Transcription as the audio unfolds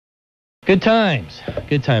Good times.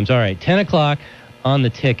 Good times. All right, 10 o'clock on the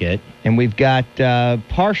ticket. And we've got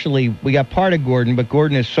we got part of Gordon, but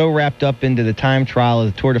Gordon is so wrapped up into the time trial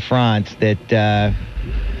of the Tour de France that...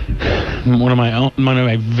 one of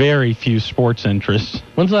my very few sports interests.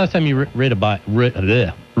 When's the last time you ridden a bike?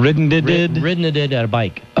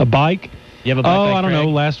 A bike? You have a bike like I don't Craig? know,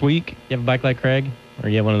 last week. You have a bike like Craig? Or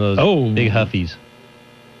you have one of those big huffies?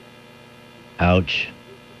 Ouch.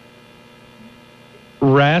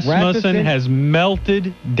 Rasmussen has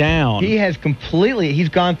melted down. He has he's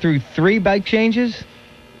gone through 3 bike changes?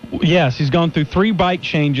 Yes, he's gone through 3 bike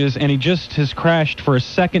changes, and he just has crashed for a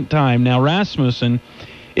second time. Now, Rasmussen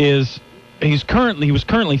he was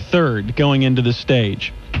currently third going into the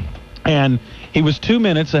stage. And he was 2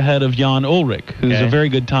 minutes ahead of Jan Ullrich, who's a very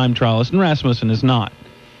good time trialist, and Rasmussen is not.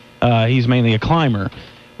 He's mainly a climber.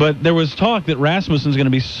 But there was talk that Rasmussen's going to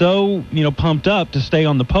be so, pumped up to stay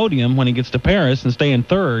on the podium when he gets to Paris and stay in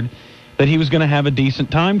third that he was going to have a decent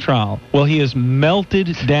time trial. Well, he has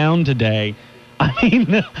melted down today. I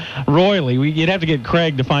mean, royally. You'd have to get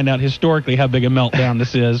Craig to find out historically how big a meltdown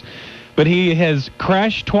this is. But he has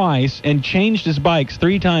crashed twice and changed his bikes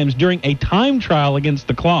 3 times during a time trial against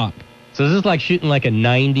the clock. So is this like shooting like a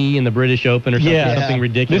 90 in the British Open or something, something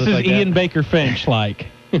ridiculous This is like Ian that? Baker Finch-like.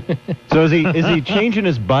 So is he changing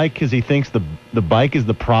his bike because he thinks the bike is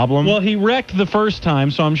the problem? Well, he wrecked the first time,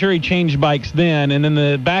 so I'm sure he changed bikes then, and then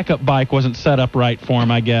the backup bike wasn't set up right for him,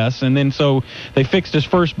 I guess. And then so they fixed his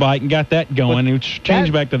first bike and got that going, and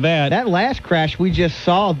changed back to that. That last crash we just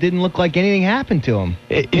saw didn't look like anything happened to him.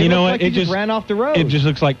 It just ran off the road. It just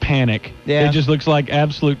looks like panic. Yeah. It just looks like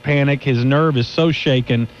absolute panic. His nerve is so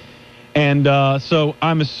shaken. And so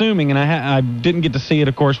I'm assuming, and I didn't get to see it,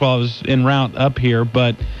 of course, while I was en route up here,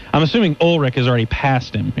 but I'm assuming Ullrich has already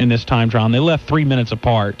passed him in this time trial. And they left 3 minutes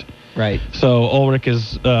apart. Right. So Ullrich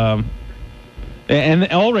is... and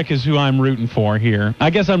Ullrich is who I'm rooting for here. I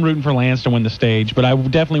guess I'm rooting for Lance to win the stage, but I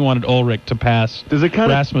definitely wanted Ullrich to pass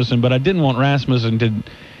Rasmussen, but I didn't want Rasmussen to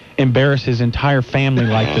embarrass his entire family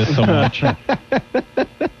like this so much.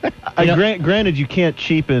 Granted, you can't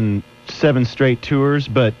cheapen 7 straight tours,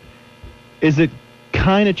 but is it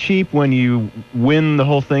kind of cheap when you win the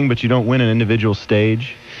whole thing, but you don't win an individual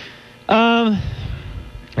stage? I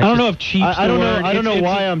don't know if cheap's I don't the know. word. I don't know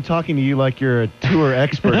why I'm talking to you like you're a tour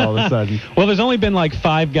expert all of a sudden. Well, there's only been like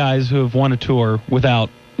 5 guys who have won a tour without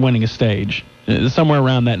winning a stage, somewhere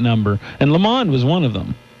around that number, and Le Mans was one of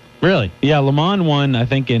them. Really? Yeah, Le Mans won, I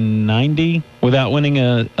think, in '90 without winning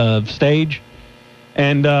a stage,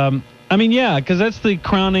 and I mean, yeah, because that's the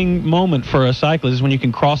crowning moment for a cyclist is when you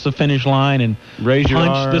can cross the finish line and raise your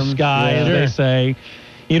punch arms, the sky, as they say.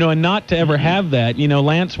 And not to ever have that.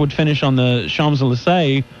 Lance would finish on the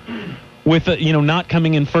Champs-Élysées with, not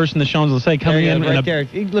coming in first in the Champs-Élysées, coming in there.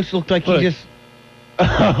 He looked like he just...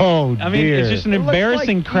 Oh, I mean, it's just an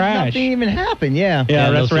embarrassing crash. Nothing even happened, yeah. Yeah,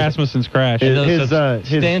 that's Rasmussen's crash. Those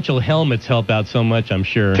substantial helmets help out so much, I'm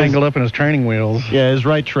sure. Tangled up in his training wheels. Yeah, his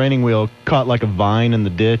right training wheel caught like a vine in the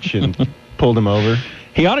ditch and pulled him over.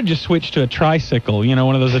 He ought to just switch to a tricycle,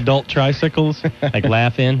 one of those adult tricycles. Like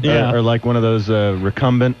Laugh In? Yeah. Or like one of those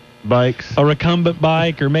recumbent bikes. A recumbent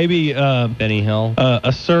bike, or maybe Benny Hill.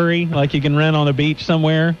 A Surrey, like you can rent on a beach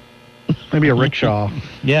somewhere. Maybe a rickshaw.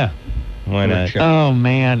 Yeah. Why not? Oh,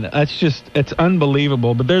 man. It's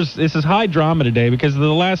unbelievable. But this is high drama today because the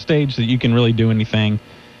last stage that you can really do anything.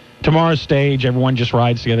 Tomorrow's stage, everyone just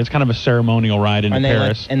rides together. It's kind of a ceremonial ride into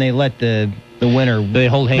Paris. They let the winner... They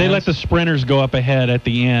hold hands? They let the sprinters go up ahead at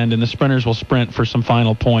the end, and the sprinters will sprint for some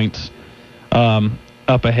final points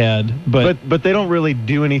up ahead. But they don't really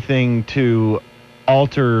do anything to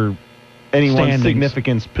alter anyone's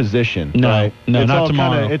significance position. No, right? no, not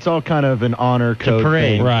tomorrow. It's all kind of an honor code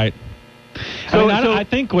thing. Right. So I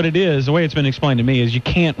think what it is, the way it's been explained to me, is you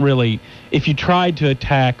can't really, if you tried to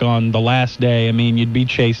attack on the last day, I mean, you'd be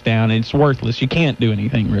chased down. It's worthless. You can't do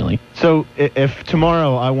anything, really. So if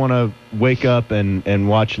tomorrow I want to wake up and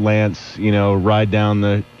watch Lance, ride down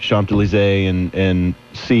the Champs-Élysées and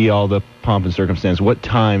see all the pomp and circumstance, what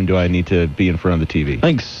time do I need to be in front of the TV? I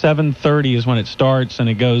think 7:30 is when it starts, and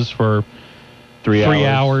it goes for 3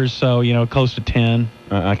 hours, so, close to 10.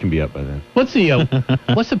 I can be up by then. What's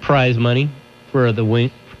the prize money for to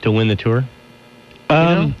win the tour?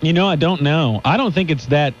 I don't know. I don't think it's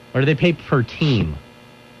that. Or do they pay per team?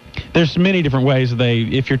 There's many different ways.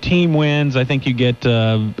 If your team wins, I think you get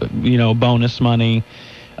bonus money.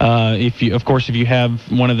 If you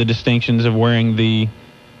have one of the distinctions of wearing the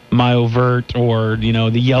Myovert or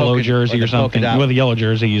the yellow jersey or something. Well, the yellow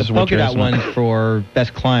jersey is the polka dot one's for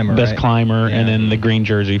best climber. Best climber, and then the green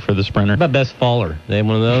jersey for the sprinter. What about best faller? They have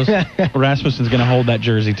one of those. Rasmussen's going to hold that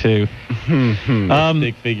jersey too.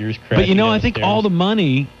 Big figures. But I think all the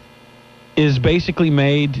money is basically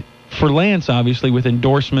made for Lance, obviously, with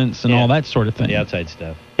endorsements and all that sort of thing. The outside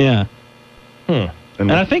stuff. Yeah.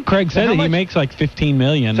 And I think Craig said that he makes like $15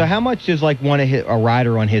 million. So how much does a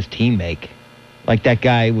rider on his team make? Like that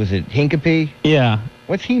guy, was it Hincapie? Yeah.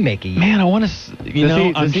 What's he making? Man, I want to.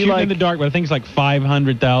 I'm shooting in the dark, but I think it's like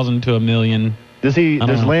 $500,000 to $1 million. Does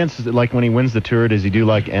Lance, like when he wins the Tour, does he do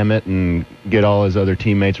like Emmett and get all his other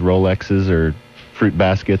teammates Rolexes or fruit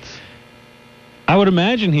baskets? I would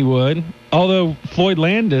imagine he would. Although Floyd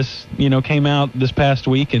Landis, came out this past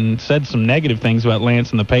week and said some negative things about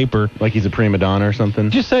Lance in the paper. Like he's a prima donna or something?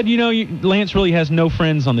 Just said, Lance really has no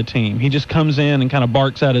friends on the team. He just comes in and kind of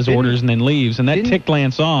barks out his orders and then leaves. And that ticked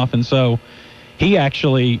Lance off. And so he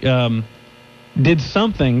actually did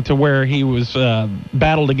something to where he was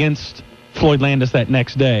battled against Floyd Landis that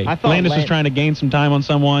next day. Landis was trying to gain some time on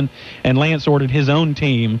someone, and Lance ordered his own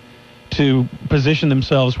team to position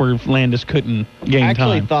themselves where Landis couldn't gain time. I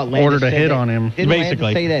actually thought Landis ordered a hit on him. Didn't basically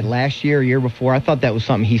Landis say that last year or year before? I thought that was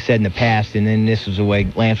something he said in the past, and then this was the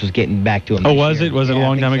way Lance was getting back to him. Oh, was it? Was it a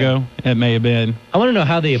long time ago? It may have been. I want to know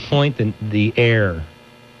how they appoint the heir.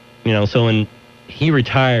 So when he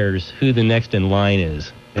retires, who the next in line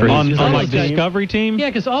is. On like Discovery team? Yeah,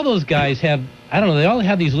 because all those guys have, I don't know, they all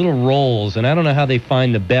have these little roles, and I don't know how they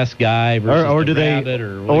find the best guy versus the rabbit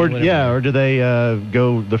or do they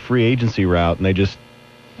go the free agency route and they just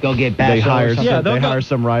go get back? They hire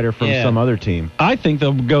some rider from some other team. I think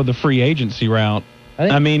they'll go the free agency route.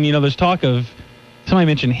 I mean, there's talk of somebody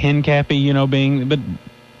mentioned Hincapie, being, but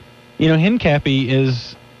Hincapie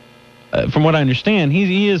is. From what I understand,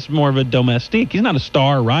 he is more of a domestique. He's not a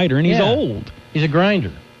star rider, and he's old. He's a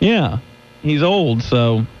grinder. Yeah, he's old,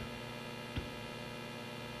 so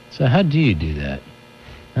how do you do that?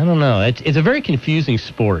 I don't know. It's a very confusing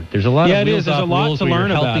sport. There's a lot of There's a lot to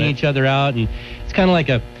learn about helping each other out, and it's kind of like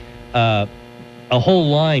a whole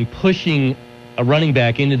line pushing a running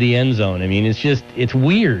back into the end zone. I mean, it's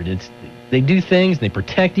weird. They do things, and they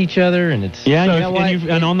protect each other, and it's... Yeah,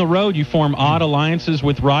 and on the road, you form odd alliances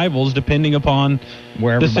with rivals depending upon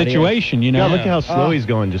the situation, God, look at how slow he's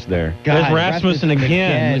going just there. God, there's Rasmussen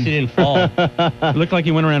again. Unless he didn't fall. It looked like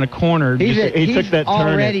he went around a corner. He took that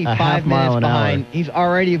turn at a half mile an hour. He's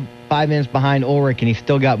already 5 minutes behind Ulrich, and he's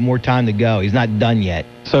still got more time to go. He's not done yet.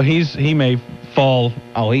 So he may fall...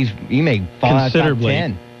 Oh, he may fall considerably.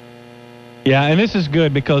 Out of top 10. Yeah, and this is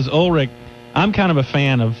good because Ulrich... I'm kind of a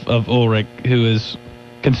fan of Ulrich, who is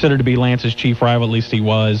considered to be Lance's chief rival, at least he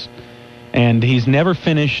was. And he's never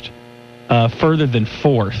finished further than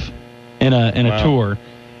fourth in a tour.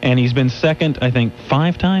 And he's been second, I think,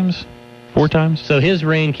 4 times. So his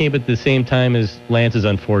reign came at the same time as Lance's,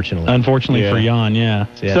 unfortunately. Unfortunately for Jan, yeah.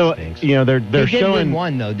 So, they're he showing... win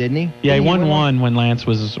one, though, didn't he? Yeah, he won one when Lance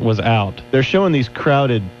was out. They're showing these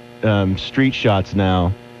crowded street shots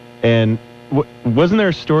now. And... wasn't there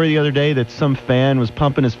a story the other day that some fan was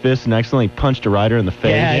pumping his fist and accidentally punched a rider in the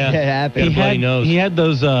face? Yeah, that happened. He had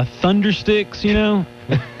those thunder sticks, You know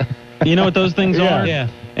what those things are? Yeah.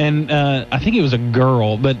 And I think it was a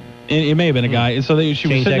girl, but it may have been a guy. And so she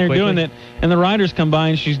was sitting there doing it, and the riders come by,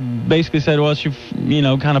 and she basically said, well, she,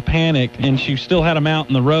 kind of panicked, and she still had him out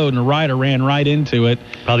in the road, and a rider ran right into it.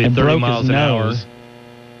 Probably and 30 broke miles his an nose. hour.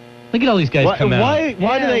 Look at all these guys come out.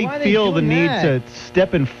 Why do they feel the need to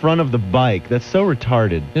step in front of the bike? That's so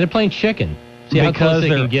retarded. They're playing chicken. See how close they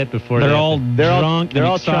can get before they're all drunk. They're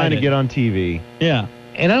all trying to get on TV. Yeah.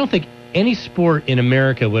 And I don't think any sport in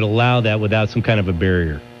America would allow that without some kind of a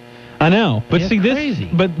barrier. I know, but see crazy.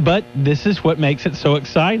 But this is what makes it so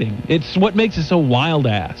exciting. It's what makes it so wild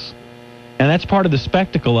ass, and that's part of the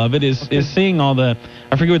spectacle of it is seeing all the,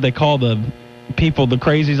 I forget what they call the people, the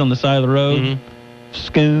crazies on the side of the road. Mm-hmm.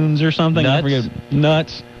 Scoons or something. Nuts. I forget.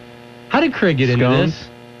 Nuts. How did Craig get into this?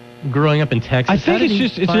 Growing up in Texas, I think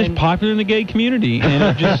it's just popular in the gay community, and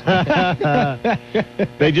it just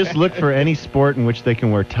they just look for any sport in which they can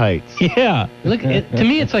wear tights. Yeah. To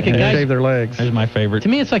me, it's like a guy shave their legs. That's my favorite. To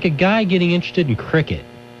me, it's like a guy getting interested in cricket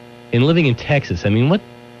and living in Texas. I mean, what?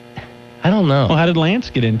 I don't know. Well, how did Lance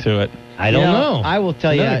get into it? I don't know. I will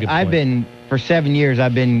tell you, for 7 years,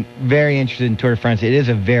 I've been very interested in Tour de France. It is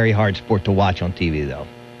a very hard sport to watch on TV, though.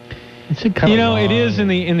 It's it is in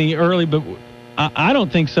the early, but I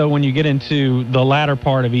don't think so when you get into the latter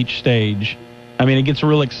part of each stage. I mean, it gets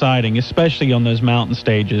real exciting, especially on those mountain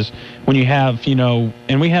stages when you have,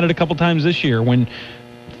 and we had it a couple times this year when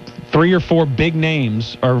 3 or 4 big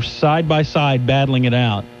names are side by side battling it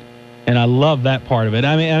out. and I love that part of it.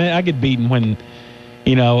 I mean, I get beaten when,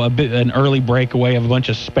 an early breakaway of a bunch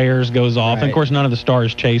of spares goes off. Right. And, of course, none of the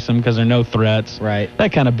stars chase them because there are no threats. Right.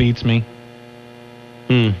 That kind of beats me.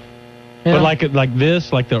 Yeah. But like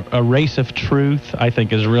a race of truth, I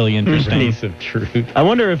think is really interesting. Race of truth. I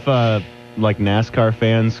wonder if NASCAR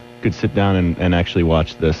fans could sit down and actually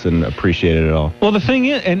watch this and appreciate it all. Well, the thing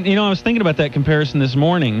is, and I was thinking about that comparison this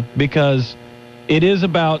morning because it is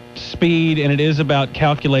about speed and it is about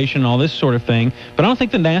calculation and all this sort of thing. But I don't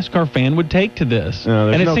think the NASCAR fan would take to this. No,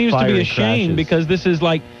 and it no seems to be fiery a shame crashes. because this is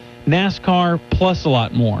like NASCAR plus a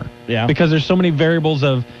lot more. Yeah. Because there's so many variables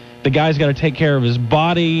of the guy's got to take care of his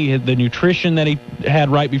body, the nutrition that he had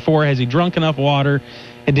right before. Has he drunk enough water?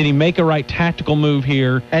 And did he make a right tactical move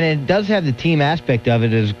here? And it does have the team aspect of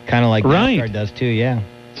it, is kind of like Right. NASCAR does too. Yeah.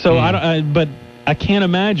 So but I can't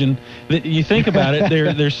imagine that. You think about it,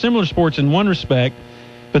 they're similar sports in one respect,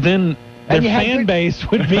 but then their And you have fan good-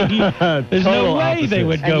 base would be. There's no Total way they opposites.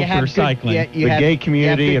 would And go you have for good- cycling. yeah, you The have- gay you have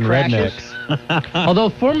community good and crashes. rednecks. Although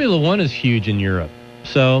Formula One is huge in Europe.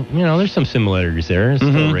 So, there's some similarities there. It's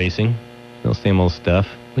still racing. Still same old stuff.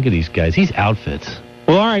 Look at these guys. These outfits.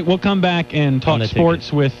 Well, all right, we'll come back and talk the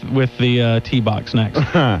sports with the T-Box next.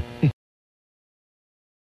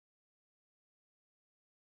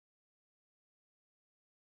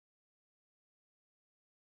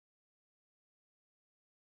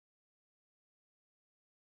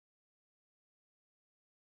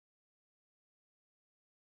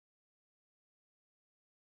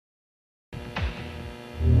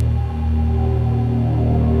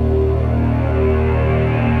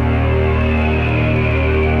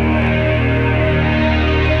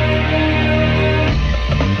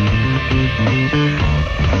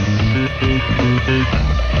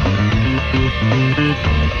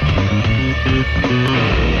 The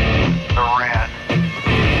Rant.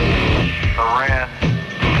 The Rant.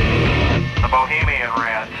 The Bohemian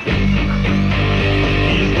Rant.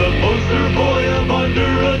 He's the poster boy of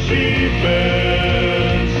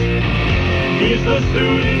underachievement. He's the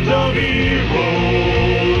student of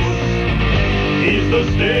heroes. He's the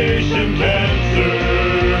station cancer.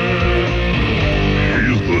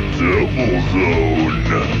 He's the devil's own.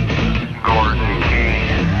 Gordon Key.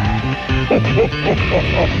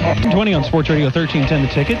 20 on Sports Radio 1310 The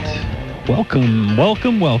Ticket.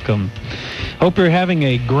 Welcome. Hope you're having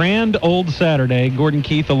a grand old Saturday. Gordon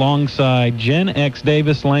Keith alongside Jen X.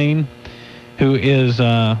 Davis Lane, who is,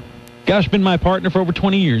 been my partner for over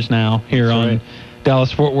 20 years now here That's on right.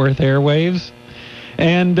 Dallas-Fort Worth airwaves.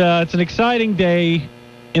 And it's an exciting day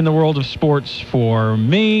in the world of sports for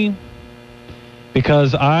me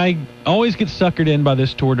because I always get suckered in by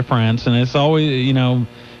this Tour de France, and it's always,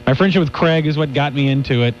 my friendship with Craig is what got me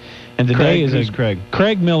into it. And today Who's Craig?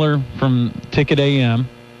 Craig Miller from Ticket AM.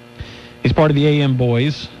 He's part of the AM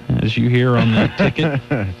boys, as you hear on the ticket.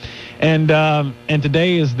 And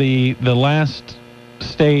today is the last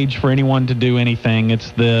stage for anyone to do anything.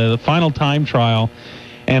 It's the final time trial,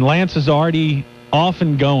 and Lance is already off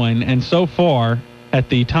and going. And so far, at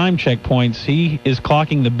the time checkpoints, he is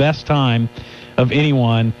clocking the best time of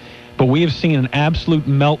anyone. But we have seen an absolute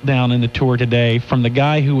meltdown in the Tour today from the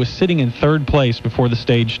guy who was sitting in third place before the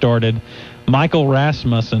stage started, Michael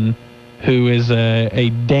Rasmussen, who is a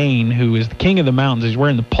Dane, who is the king of the mountains. He's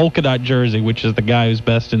wearing the polka dot jersey, which is the guy who's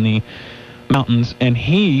best in the mountains, and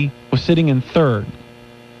he was sitting in third.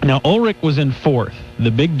 Now, Ulrich was in fourth, the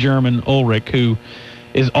big German Ulrich, who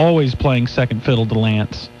is always playing second fiddle to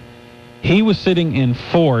Lance. He was sitting in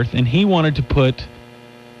fourth, and he wanted to put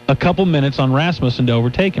a couple minutes on Rasmussen to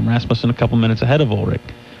overtake him. Rasmussen a couple minutes ahead of Ulrich.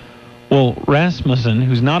 Well, Rasmussen,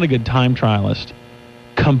 who's not a good time trialist,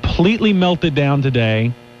 completely melted down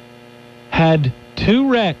today, had 2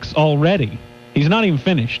 wrecks already. He's not even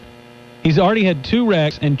finished. He's already had 2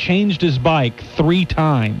 wrecks and changed his bike 3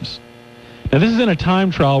 times. Now, this is in a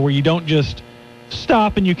time trial where you don't just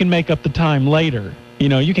stop and you can make up the time later.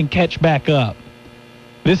 You can catch back up.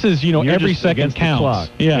 This is, You're every just second against the counts. clock.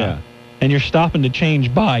 Yeah. And you're stopping to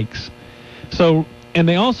change bikes. So, and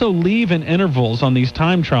they also leave in intervals on these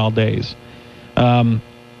time trial days.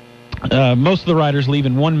 Most of the riders leave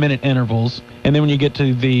in 1-minute intervals. And then when you get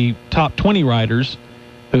to the top 20 riders,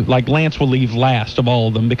 like Lance will leave last of all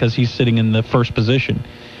of them because he's sitting in the first position.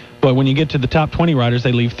 But when you get to the top 20 riders,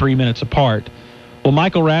 they leave 3 minutes apart. Well,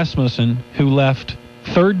 Michael Rasmussen, who left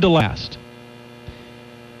third to last,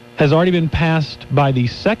 has already been passed by the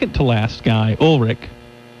second to last guy, Ulrich,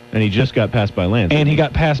 And he just got passed by Lance. and he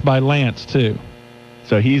got passed by Lance, too.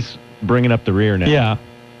 So he's bringing up the rear now. Yeah.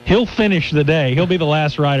 He'll finish the day. He'll be the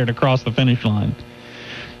last rider to cross the finish line.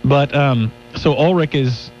 But so Ulrich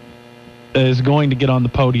is going to get on the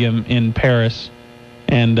podium in Paris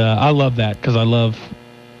And I love that because I love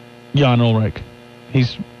Jan Ulrich.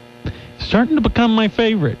 He's starting to become my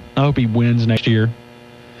favorite. I hope he wins next year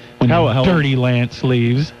when How Dirty Lance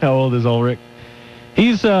leaves. How old is Ulrich?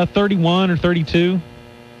 He's 31 or 32.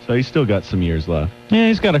 So he's still got some years left. Yeah,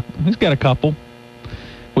 he's got a couple,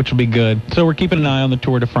 which will be good. So we're keeping an eye on the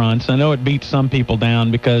Tour de France. I know it beats some people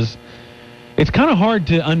down because it's kind of hard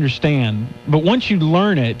to understand, but once you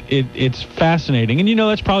learn it, it's fascinating. And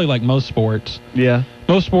that's probably like most sports. Yeah.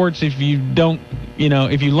 Most sports, if you don't,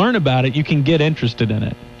 if you learn about it, you can get interested in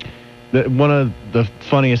it. One of the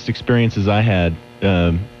funniest experiences I had,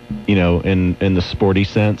 in the sporty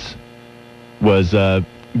sense, was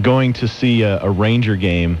going to see a Ranger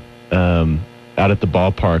game out at the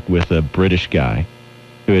ballpark with a British guy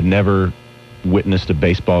who had never witnessed a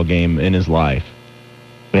baseball game in his life.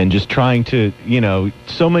 And just trying to,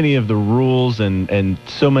 so many of the rules and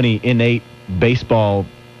so many innate baseball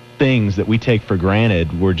things that we take for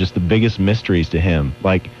granted were just the biggest mysteries to him.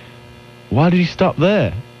 Like, why did he stop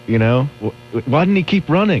there? Why didn't he keep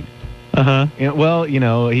running? Uh-huh.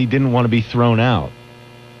 He didn't want to be thrown out.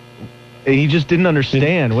 He just didn't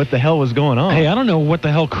understand what the hell was going on. Hey, I don't know what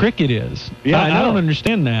the hell cricket is. Yeah, I don't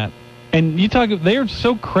understand that. And they're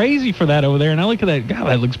so crazy for that over there. And I look at that, God,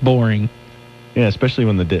 that looks boring. Yeah, especially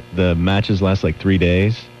when the matches last like 3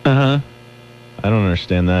 days. Uh-huh. I don't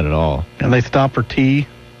understand that at all. And they stop for tea.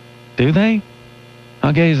 Do they?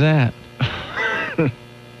 How gay is that?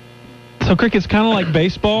 So cricket's kind of like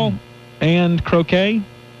baseball and croquet?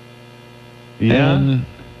 Yeah.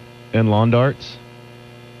 And lawn darts.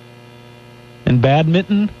 And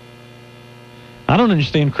badminton? I don't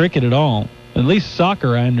understand cricket at all. At least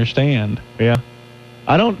soccer I understand. Yeah.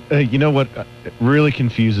 I don't, what really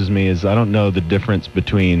confuses me is I don't know the difference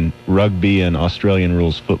between rugby and Australian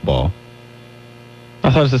rules football. I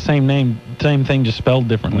thought it was the same thing, just spelled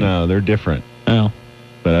differently. No, they're different. Oh.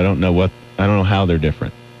 But I don't know how they're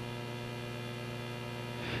different.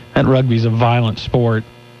 That rugby's a violent sport.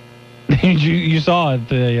 You saw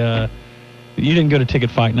it, you didn't go to Ticket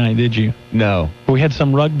Fight Night, did you? No. We had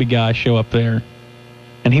some rugby guy show up there,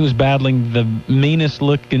 and he was battling the meanest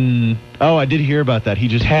looking... Oh, I did hear about that. He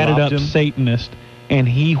just tatted up him. Satanist, and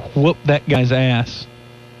he whooped that guy's ass.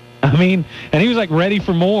 I mean, and he was like ready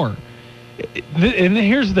for more. And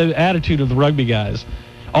here's the attitude of the rugby guys.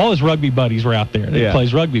 All his rugby buddies were out there that he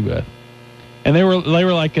plays rugby with. And they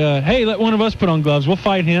were like, hey, let one of us put on gloves. We'll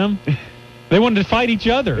fight him. They wanted to fight each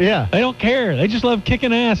other. Yeah. They don't care. They just love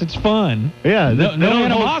kicking ass. It's fun. Yeah. No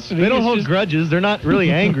animosity. They don't hold grudges. They're not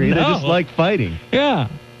really angry. No. They just like fighting. Yeah.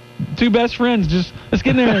 Two best friends just, let's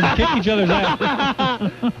get in there and kick each other's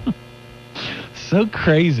ass. So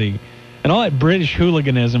crazy. And all that British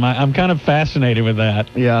hooliganism, I'm kind of fascinated with that.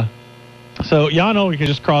 Yeah. So Jan Ulrich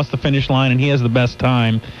just crossed the finish line, and he has the best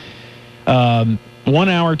time. 1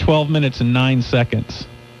 hour, 12 minutes, and 9 seconds.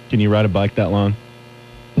 Can you ride a bike that long?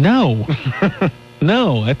 No.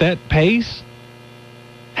 No, at that pace.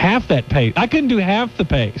 Half that pace. I couldn't do half the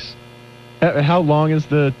pace. How long is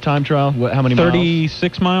the time trial? How many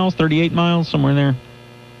 36 miles, 38 miles, somewhere in there.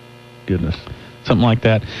 Goodness. Something like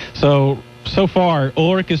that. So far,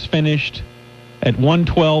 Ulrich is finished at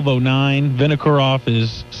 1:12.09. Vinokurov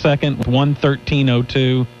is second with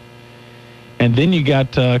 1:13.02. And then you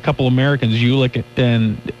got a couple Americans, Julich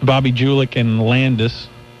and Bobby Julich and Landis.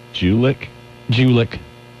 Julich? Julich.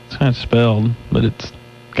 It's kind of spelled, but it's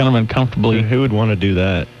kind of uncomfortably. Who would want to do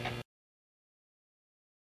that?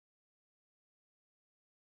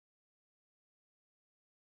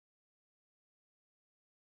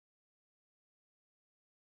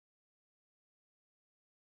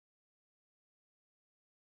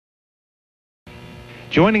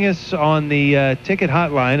 Joining us on the ticket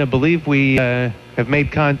hotline, I believe we have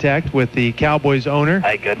made contact with the Cowboys owner.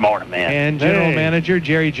 Hey, good morning, man. And general manager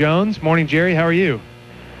Jerry Jones. Morning, Jerry. How are you?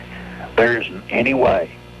 There isn't any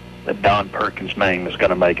way that Don Perkins' name is going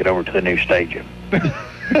to make it over to the new stadium.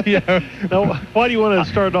 Yeah. Now, why do you want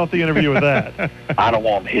to start off the interview with that? I don't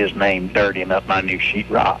want his name dirtying up my new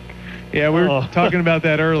sheetrock. Yeah, we were talking about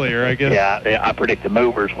that earlier, I guess. Yeah, I predict the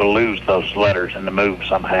movers will lose those letters in the move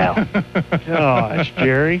somehow. Gosh,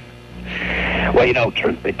 Jerry. Well,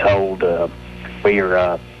 truth be told, we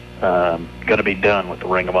are going to be done with the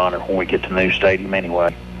Ring of Honor when we get to the new stadium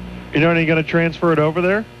anyway. You're not even going to transfer it over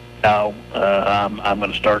there? No, I'm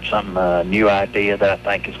going to start some new idea that I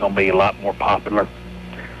think is going to be a lot more popular.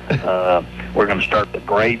 We're going to start the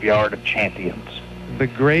Graveyard of Champions. The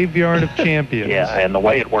Graveyard of Champions. Yeah, and the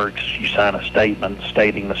way it works is you sign a statement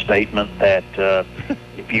stating the statement that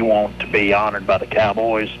if you want to be honored by the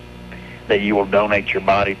Cowboys, that you will donate your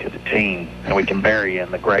body to the team, and we can bury you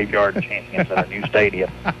in the graveyard of champions at our new stadium.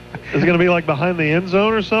 Is it going to be like behind the end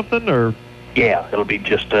zone or something, or? Yeah, it'll be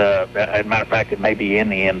just, as a matter of fact, it may be in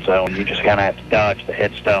the end zone. You just kind of have to dodge the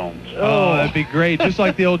headstones. Oh, that'd be great. Just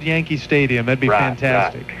like the old Yankee Stadium. That'd be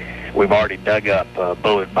fantastic. Right. We've already dug up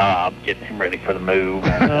Bullet Bob, getting him ready for the move.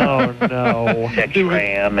 Oh, no. Tex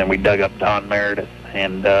Ram, and we dug up Don Meredith.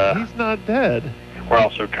 And he's not dead. We're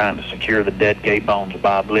also trying to secure the dead gay bones of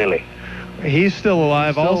Bob Lilly. He's still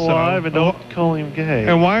alive also. Alive, and don't call him gay.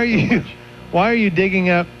 And why are you digging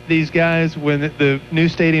up these guys when the new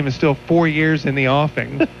stadium is still 4 years in the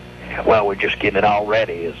offing? Well, we're just getting it all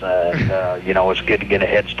ready. It's good to get a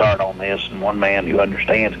head start on this. And one man who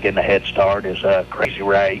understands getting a head start is Crazy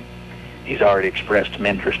Ray. He's already expressed an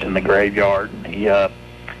interest in the graveyard, and he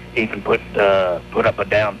even put up a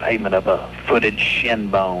down payment of a footed shin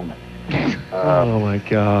bone. Oh my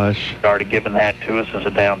gosh! Already given that to us as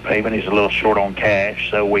a down payment. He's a little short on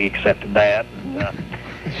cash, so we accepted that. And,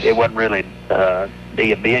 it wasn't really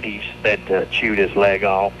diabetes that chewed his leg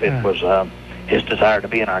off. It was his desire to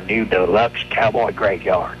be in our new deluxe cowboy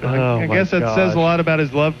graveyard. I guess that says a lot about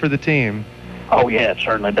his love for the team. Oh yeah, it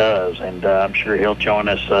certainly does, and I'm sure he'll join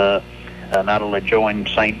us. Not only join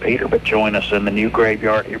St. Peter, but join us in the new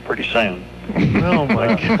graveyard here pretty soon. Oh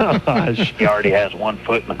my gosh! He already has 1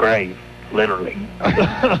 foot in the grave, literally.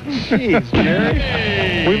 Jeez,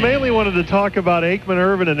 Jerry. We mainly wanted to talk about Aikman,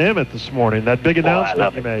 Irvin, and Emmett this morning. That big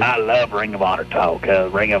announcement you made. I love Ring of Honor talk.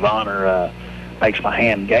 Ring of Honor makes my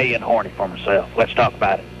hand gay and horny for myself. Let's talk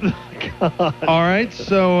about it. All right,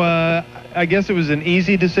 so I guess it was an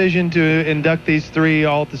easy decision to induct these three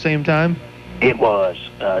all at the same time? It was,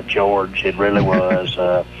 George. It really was.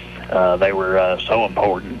 They were so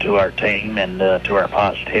important to our team and to our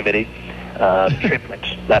positivity.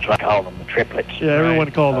 Triplets. That's what I call them, the triplets. Yeah,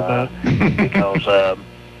 everyone called them that. Because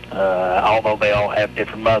although they all have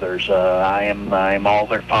different mothers, I am all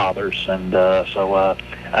their fathers, and so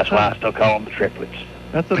that's why I still call them the triplets.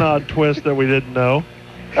 That's an odd twist that we didn't know.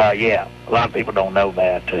 Yeah, a lot of people don't know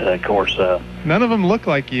that. Of course. None of them look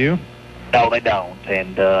like you. No, they don't.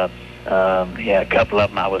 And yeah, a couple of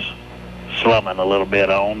them I was slumming a little bit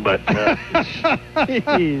on, but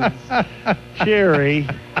Jeez. Jerry.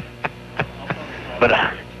 But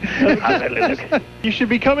I really look. You should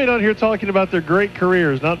be coming on here talking about their great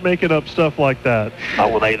careers, not making up stuff like that. Oh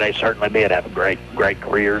well, they certainly did have great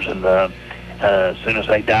careers, and as soon as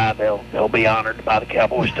they die, they'll be honored by the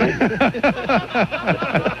Cowboys too.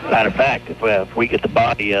 Matter of fact, if we get the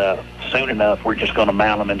body soon enough, we're just going to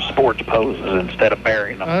mount them in sports poses instead of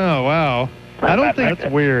burying them. Oh wow! I don't think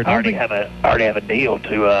that's weird. I already have a deal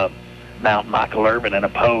to mount Michael Irvin in a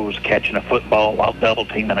pose catching a football while double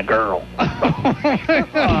teaming a girl. Oh my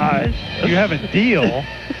gosh! You have a deal?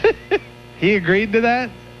 He agreed to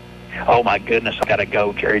that? Oh my goodness! I got to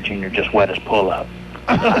go. Jerry Jr. just wet his pull up.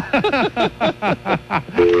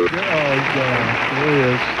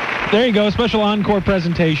 There you go, a special encore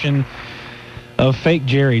presentation of Fake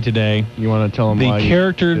Jerry today. You want to tell him the why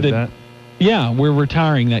character you did that? Yeah, we're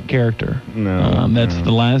retiring that character. No, that's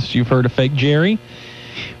the last you've heard of Fake Jerry.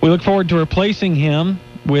 We look forward to replacing him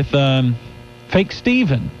with Fake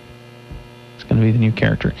Steven. It's going to be the new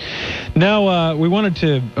character. Now, we wanted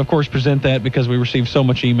to, of course, present that because we received so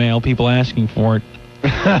much email, people asking for it.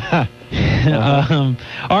 All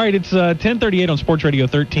right, it's 10:38 on Sports Radio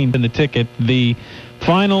 13 in the ticket. The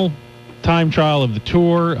final time trial of the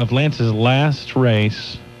tour of Lance's last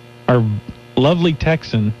race. Our lovely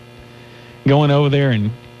Texan going over there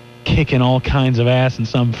and kicking all kinds of ass in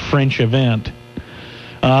some French event.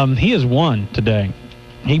 He has won today.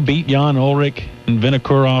 He beat Jan Ulrich and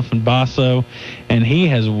Vinokurov and Basso, and he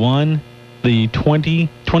has won the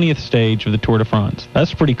 20th stage of the Tour de France.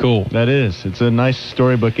 That's pretty cool. That is. It's a nice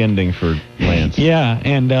storybook ending for Lance. Yeah,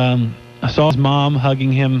 and I saw his mom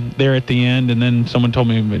hugging him there at the end, and then someone told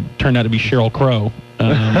me it turned out to be Sheryl Crow.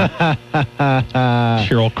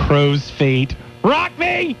 Sheryl Crow's fate. Rock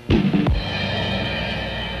me!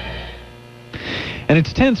 And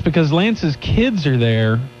it's tense because Lance's kids are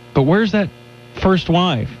there, but where's that first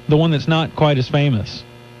wife, the one that's not quite as famous?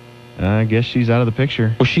 I guess she's out of the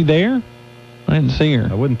picture. Was she there? I didn't see her.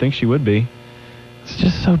 I wouldn't think she would be. It's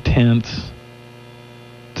just so tense.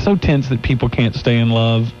 So tense that people can't stay in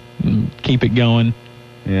love and keep it going.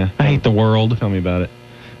 Yeah. I hate the world. Tell me about it.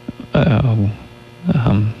 I'm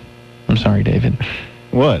sorry, David.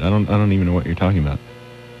 What? I don't even know what you're talking about.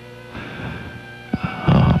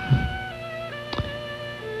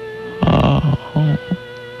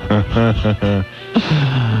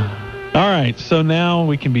 All right, so now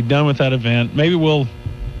we can be done with that event. Maybe we'll...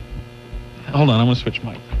 Hold on, I'm going to switch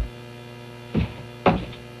mic.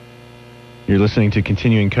 You're listening to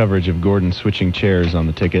continuing coverage of Gordon switching chairs on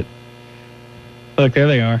the ticket. Look, there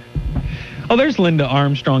they are. Oh, there's Linda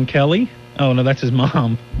Armstrong Kelly. Oh, no, that's his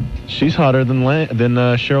mom. She's hotter than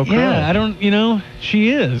Sheryl Crow. Yeah, I don't, she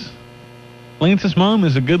is. Lance's mom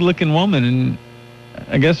is a good-looking woman, and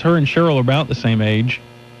I guess her and Cheryl are about the same age.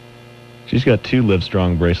 She's got 2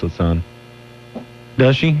 Livestrong bracelets on.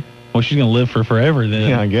 Does she? Well, she's going to live for forever then.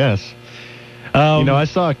 Yeah, I guess. I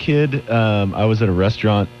saw a kid. I was at a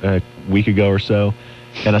restaurant a week ago or so,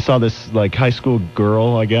 and I saw this like high school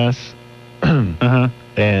girl, I guess, and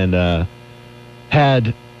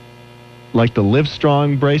had like the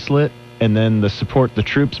Livestrong bracelet, and then the Support the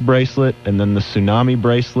Troops bracelet, and then the Tsunami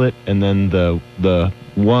bracelet, and then the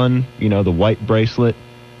one, the white bracelet,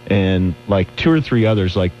 and like 2 or 3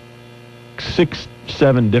 others, like 6,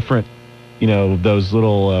 7 different, those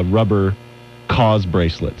little rubber cause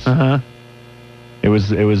bracelets. It was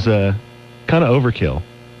kind of overkill.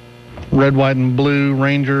 Red, white, and blue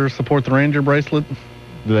Ranger, Support the Ranger bracelet.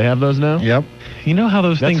 Do they have those now? Yep. You know how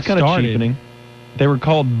those That's things kind of started? cheapening. They were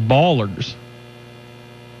called ballers.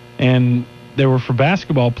 And they were for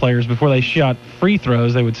basketball players. Before they shot free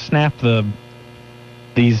throws, they would snap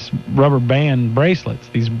these rubber band bracelets.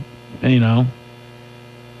 And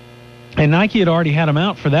Nike had already had them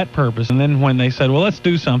out for that purpose. And then when they said, well, let's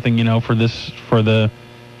do something, for the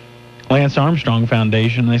Lance Armstrong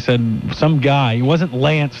Foundation, they said some guy, it wasn't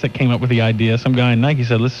Lance that came up with the idea, some guy in Nike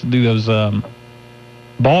said, let's do those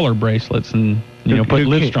baller bracelets and, put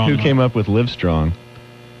Livestrong Who on. came up with Livestrong?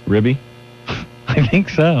 Ribby? I think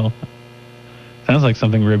so. Sounds like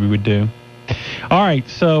something Ribby would do. All right,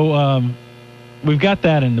 so we've got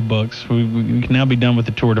that in the books. We can now be done with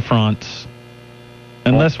the Tour de France.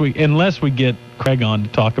 Unless we get Craig on to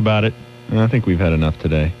talk about it. I think we've had enough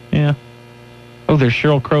today. Yeah. Oh, there's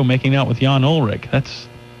Sheryl Crow making out with Jan Ulrich. That's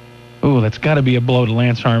got to be a blow to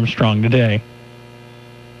Lance Armstrong today.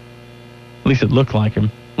 At least it looked like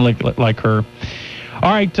him, like her.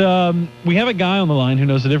 All right, we have a guy on the line who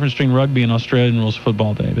knows the difference between rugby and Australian rules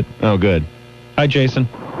football, David. Oh, good. Hi, Jason.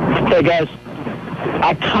 Hey, guys.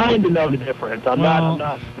 I kind of know the difference. I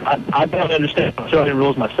don't understand Australian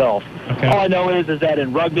rules myself. Okay. All I know is that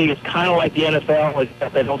in rugby, it's kind of like the NFL,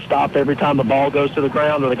 except they don't stop every time the ball goes to the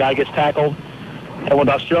ground or the guy gets tackled. And with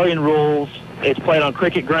Australian rules, it's played on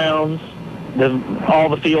cricket grounds. All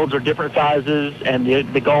the fields are different sizes, and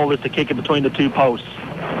the goal is to kick it between the 2 posts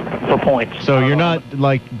for points. So you're not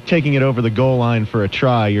like taking it over the goal line for a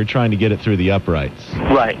try. You're trying to get it through the uprights.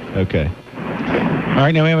 Right. Okay. All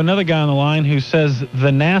right, now we have another guy on the line who says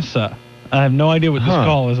the NASA. I have no idea what this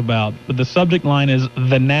call is about, but the subject line is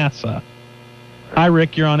the NASA. Hi,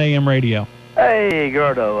 Rick. You're on AM radio. Hey,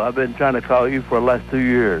 Gordo. I've been trying to call you for the last 2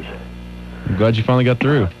 years. I'm glad you finally got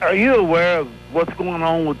through. Are you aware of what's going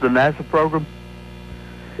on with the NASA program?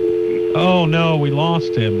 Oh, no, we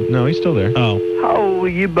lost him. No, he's still there. Oh,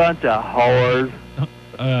 you bunch of whores.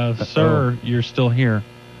 Sir, you're still here.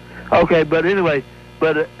 Okay, but anyway,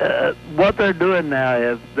 what they're doing now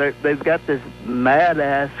is they've got this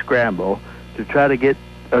mad-ass scramble to try to get...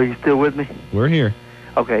 Are you still with me? We're here.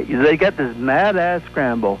 Okay, they got this mad-ass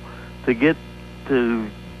scramble to get to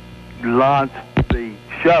launch the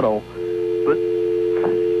shuttle, but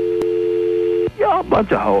y'all a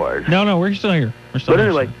bunch of whores. No, we're still here. But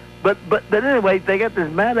anyway, but anyway, they got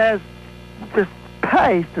this mad-ass just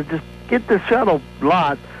pace to just get the shuttle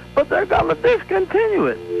launched, but they're going to discontinue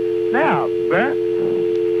it. Now, bear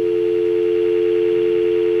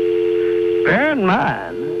in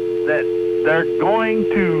mind that they're going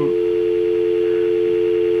to...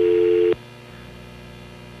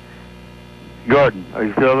 Gordon, are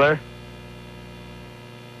you still there?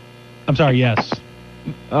 I'm sorry, yes.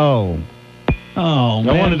 Oh, man.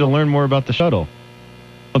 I wanted to learn more about the shuttle.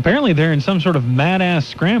 Apparently they're in some sort of mad-ass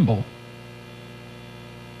scramble.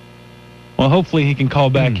 Well, hopefully he can call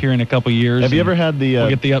back here in a couple years. Have you ever had the... we'll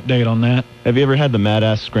get the update on that. Have you ever had the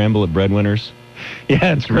mad-ass scramble at Breadwinners?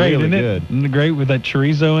 Yeah, it's great, really isn't it? good. Isn't it great with that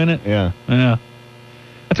chorizo in it? Yeah. Yeah.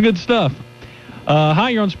 That's good stuff. Hi,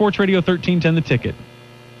 you're on Sports Radio 1310 The Ticket.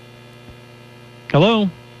 Hello?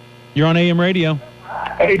 You're on AM radio.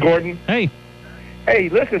 Hey, Gordon. Hey. Hey,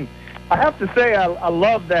 listen, I have to say I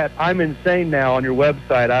love that I'm Insane Now on your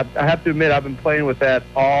website. I have to admit I've been playing with that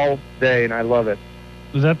all day, and I love it.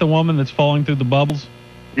 Is that the woman that's falling through the bubbles?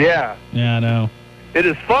 Yeah. Yeah, I know. It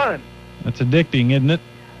is fun. That's addicting, isn't it?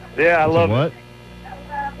 Yeah, I love what?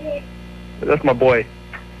 it. That's my boy.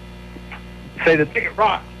 Say the ticket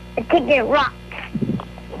rock. The ticket rock.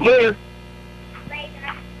 Later.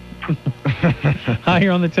 Hi,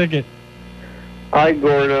 you're on the ticket. Hi,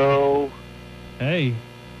 Gordo. Hey.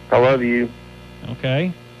 I love you.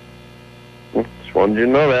 Okay. What's Just wanted you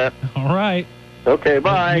to know that. All right. Okay,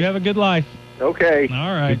 bye. You have a good life. Okay.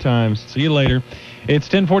 All right. Good times. See you later. It's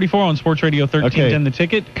 10:44 on Sports Radio 1310 The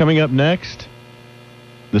Ticket. Coming up next,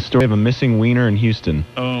 the story of a missing wiener in Houston.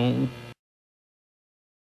 Oh.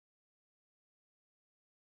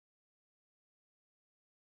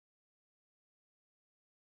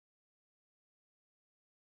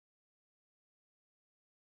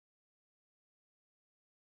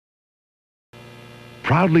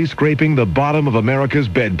 Proudly scraping the bottom of America's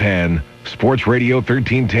bedpan. Sports Radio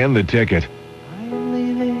 1310 The Ticket.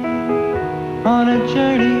 On a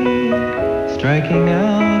journey, striking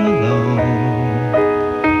out alone.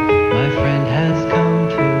 My friend has come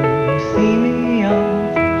to see me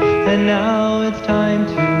off, and now it's time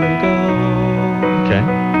to go. Okay.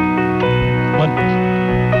 What?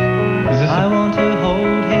 Is this I want to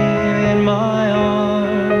hold him in my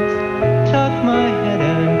arms, tuck my head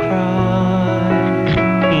and cry.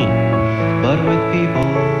 But with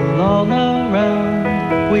people all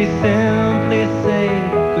around, we simply say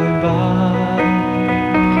goodbye.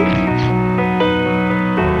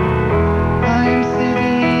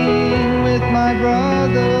 My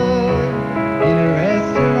brother in a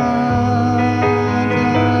restaurant,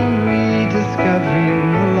 I'm rediscovering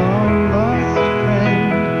a long lost friend,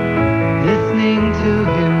 listening to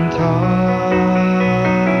him talk,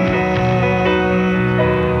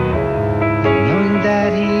 and knowing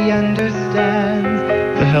that he understands.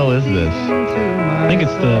 The hell is this? I think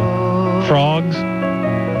it's the frogs.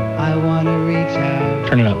 I want to reach out.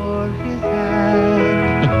 Turn it up. For his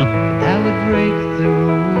hand. That would break the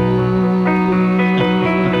rules.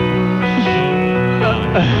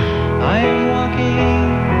 I am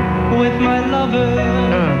walking with my lover.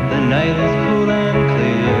 The night is cool and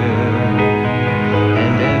clear,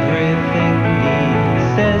 and everything he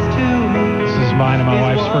says to me. This is mine and my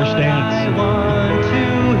wife's first I dance. want to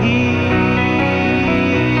hear.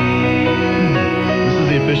 This is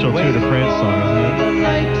the official Tour de France song, isn't it? The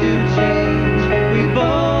light to change, we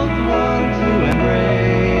both want to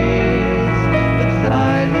embrace, but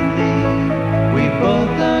silently we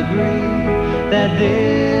both agree that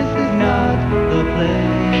this is not the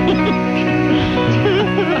place.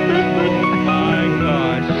 Oh my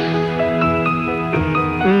gosh.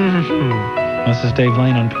 This is Dave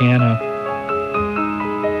Lane on piano.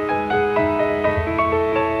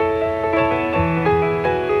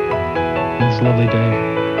 It's lovely, Dave.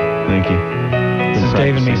 Thank you. This is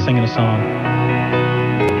Dave and me singing a song.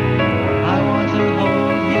 I want to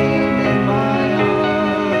hold him in my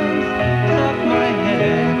arms, tuck my head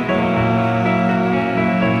and cry.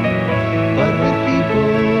 But with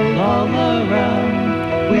people all around,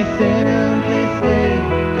 we simply say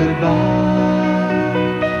goodbye.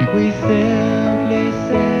 We simply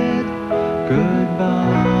said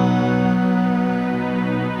goodbye.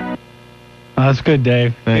 Oh, that's good,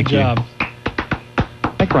 Dave. Thank good you. job.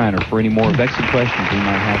 Thank Reiner for any more vexing questions we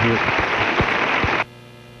might have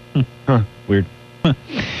here. Huh. Weird.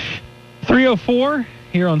 304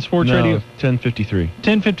 here on Sports Radio. 10:53.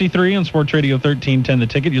 10:53 on Sports Radio 1310 The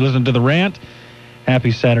Ticket. You listen to The Rant.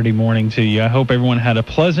 Happy Saturday morning to you. I hope everyone had a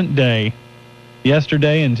pleasant day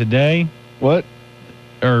yesterday and today. What?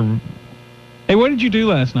 Hey, what did you do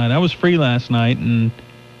last night? I was free last night, and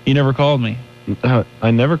you never called me.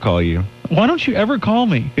 I never call you. Why don't you ever call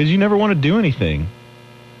me? Because you never want to do anything.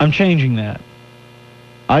 I'm changing that.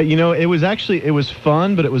 It was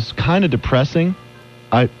fun, but it was kind of depressing.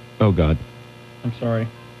 Oh God. I'm sorry.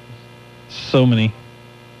 So many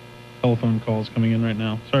telephone calls coming in right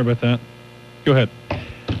now. Sorry about that. Go ahead.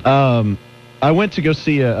 I went to go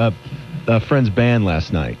see a friend's band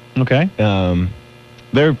last night. Okay.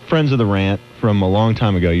 They're friends of the Rant from a long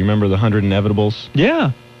time ago. You remember the 100 Inevitables?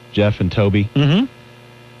 Yeah. Jeff and Toby. Mm-hmm.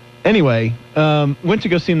 Anyway, went to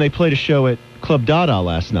go see them. They played a show at Club Dada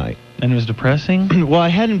last night. And it was depressing? Well, I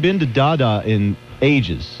hadn't been to Dada in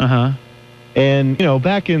ages. Uh-huh. And,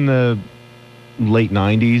 back in the late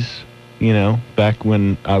 90s, back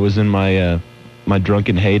when I was in my my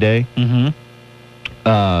drunken heyday, mm-hmm.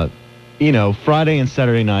 Friday and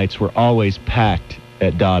Saturday nights were always packed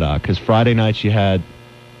at Dada, because Friday nights you had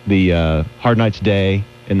the Hard Nights Day,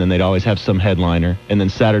 and then they'd always have some headliner, and then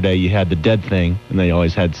Saturday you had the Dead Thing, and they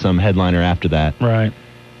always had some headliner after that. Right.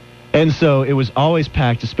 And so it was always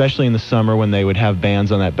packed, especially in the summer when they would have bands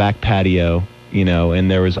on that back patio, and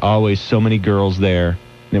there was always so many girls there,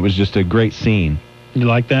 and it was just a great scene. You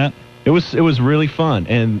like that? It was really fun,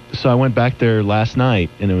 and so I went back there last night,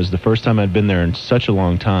 and it was the first time I'd been there in such a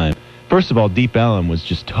long time. First of all, Deep Ellum was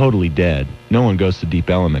just totally dead. No one goes to Deep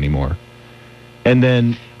Ellum anymore. And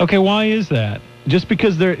then... Okay, why is that? just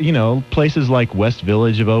because there, places like West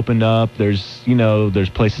Village have opened up. There's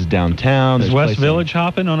places downtown. Is There's West places- Village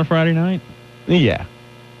hopping on a Friday night? Yeah.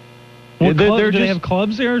 What They're do they just- have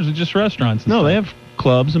clubs there, or is it just restaurants? No, they have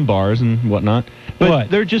clubs and bars and whatnot. But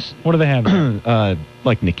What? they're just What do they have there?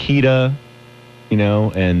 like Nikita,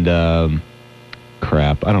 and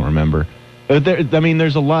crap, I don't remember. But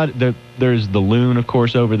there's a lot. There's the Loon, of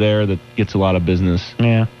course, over there that gets a lot of business.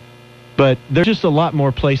 Yeah. But there's just a lot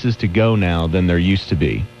more places to go now than there used to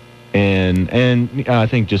be, and I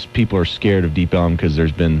think just people are scared of Deep Elm because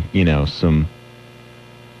there's been some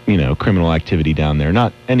criminal activity down there.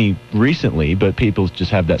 Not any recently, but people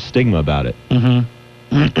just have that stigma about it.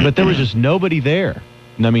 Mm-hmm. But there was just nobody there.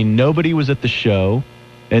 I mean, nobody was at the show,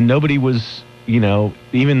 and nobody was,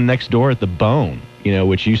 even next door at the Bone,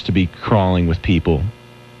 which used to be crawling with people.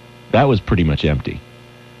 That was pretty much empty.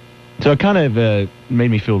 So it kind of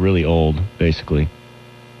made me feel really old, basically.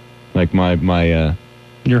 Like my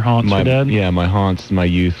your haunts were dead? Yeah, my haunts, my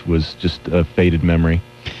youth was just a faded memory.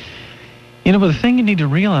 But the thing you need to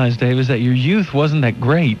realize, Dave, is that your youth wasn't that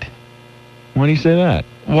great. Why do you say that?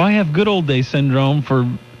 Why have good old day syndrome for...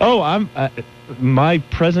 Oh, my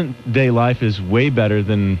present day life is way better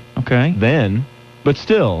than then, but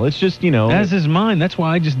still, it's just, As is mine. That's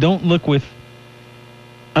why I just don't look with...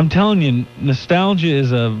 I'm telling you, nostalgia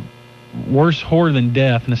is a worse whore than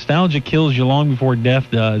death. Nostalgia kills you long before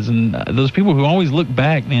death does, and those people who always look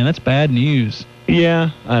back, man, that's bad news.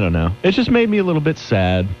 Yeah, I don't know. It just made me a little bit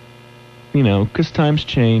sad, because times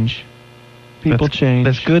change. People change.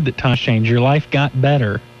 That's good that times change. Your life got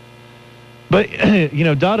better. But,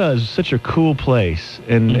 Dada is such a cool place,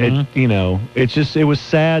 and it was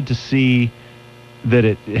sad to see that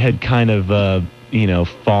it had kind of,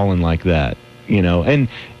 fallen like that, and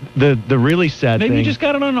the really sad thing... Maybe you just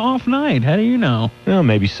got it on an off night. How do you know? Well,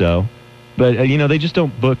 maybe so. But, they just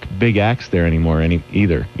don't book big acts there anymore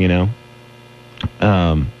either,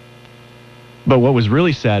 But what was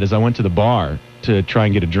really sad is I went to the bar to try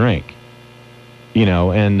and get a drink,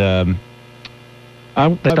 and...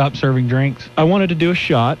 They stopped serving drinks? I wanted to do a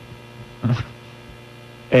shot.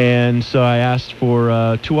 And so I asked for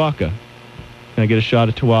Tuaca. Can I get a shot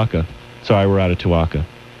of Tuaca? Sorry, we're out of Tuaca.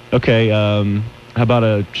 Okay, how about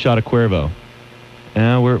a shot of Cuervo?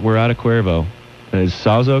 We're out of Cuervo. Is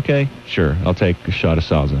Salsa okay? Sure, I'll take a shot of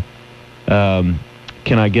Salsa.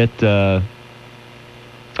 Can I get... a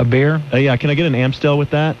beer? Yeah, can I get an Amstel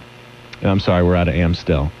with that? I'm sorry, we're out of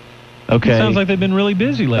Amstel. Okay. It sounds like they've been really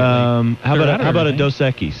busy lately. How about a Dos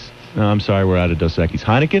Equis? No, I'm sorry, we're out of Dos Equis.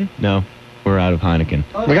 Heineken? No, we're out of Heineken.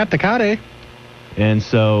 We got Tecate. And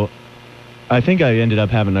so I think I ended up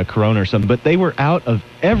having a Corona or something, but they were out of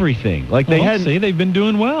everything. Like they hadn't... See, they've been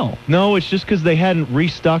doing well. No, it's just because they hadn't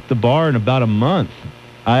restocked the bar in about a month.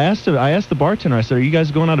 I asked the bartender, I said, are you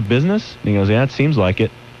guys going out of business? And he goes, yeah, it seems like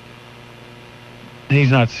it.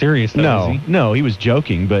 He's not serious, though, is he? No, he was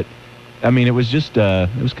joking, but... I mean, it was just,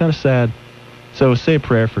 it was kind of sad. So say a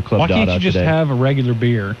prayer for Club Dada today. Why can't you just have a regular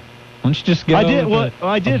beer? Why don't you just get I did. a Bud Light?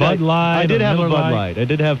 I did have a Miller Bud Light. I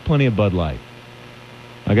did have plenty of Bud Light.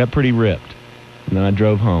 I got pretty ripped. And then I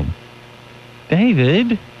drove home.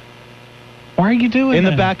 David, why are you doing that? In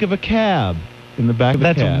the back of a cab. In the back of a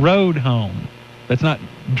cab. That's road home. That's not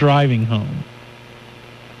driving home.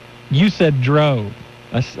 You said drove.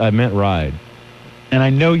 I meant ride. And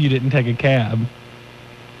I know you didn't take a cab.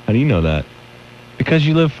 How do you know that? Because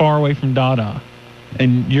you live far away from Dada,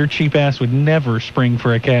 and your cheap ass would never spring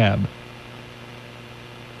for a cab.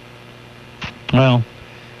 Well,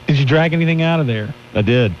 did you drag anything out of there? I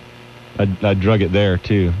did. I drug it there,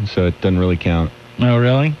 too, so it doesn't really count. Oh,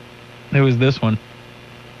 really? Who was this one?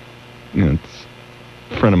 It's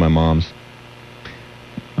a friend of my mom's.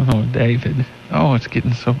 Oh, David. Oh, it's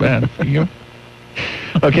getting so bad for you.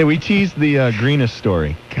 Okay, we teased the Greenest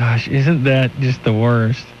story. Gosh, isn't that just the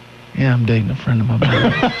worst? Yeah, I'm dating a friend of my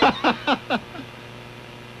mom.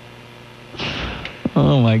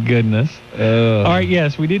 Oh, my goodness. All right,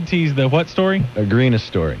 yes, we did tease the what story? A Greenest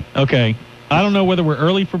story. Okay. I don't know whether we're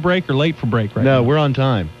early for break or late for break right now. No, we're on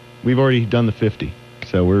time. We've already done the 50,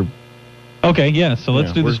 so we're... Okay, yeah, so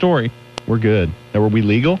let's do the story. We're good. Now, were we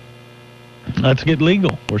legal? Let's get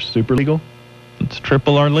legal. We're super legal? Let's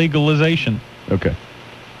triple our legalization. Okay.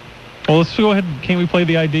 Well, let's go ahead. Can we play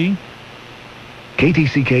the ID?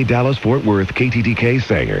 KTCK Dallas Fort Worth, KTTK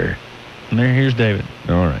Sanger. And here's David.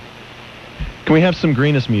 All right. Can we have some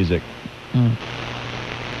Greenest music? On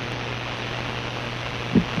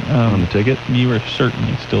the ticket? You are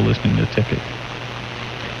certainly still listening to the ticket.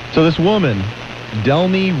 So this woman,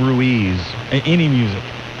 Delmy Ruiz. Any music.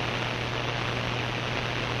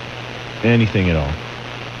 Anything at all.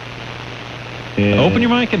 Yeah. Open your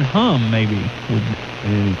mic and hum, maybe.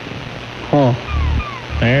 Oh.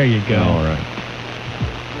 There you go. All right.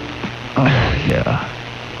 Oh, yeah.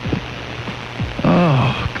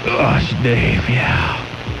 Oh, gosh, Dave, yeah.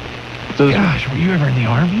 So Gosh, were you ever in the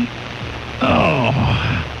Army? Oh.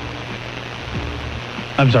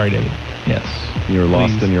 I'm sorry, Dave. Yes. You were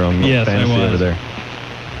lost Please. in your own Yes, I fantasy was. over there.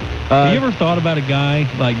 Have you ever thought about a guy,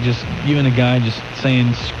 like just you and a guy just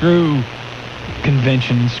saying, screw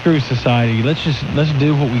convention, screw society, let's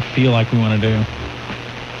do what we feel like we want to do?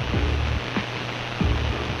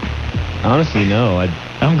 Honestly, no.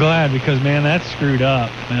 I'm glad because, man, that's screwed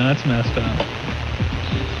up. Man, that's messed up.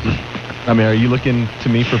 I mean, are you looking to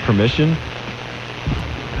me for permission?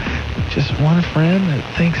 Just one friend that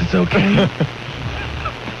thinks it's okay.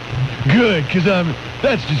 Good, because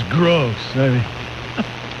that's just gross. I mean,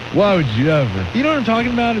 why would you ever? You know what I'm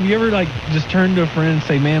talking about? Have you ever like just turned to a friend and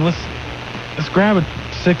say, "Man, let's grab a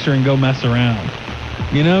sixer and go mess around"?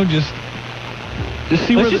 You know, just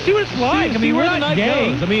see let's just see what it's like. I mean, we're not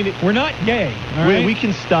gay. I mean, we're not gay. All right? we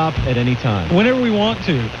can stop at any time whenever we want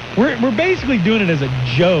to. We're basically doing it as a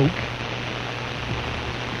joke.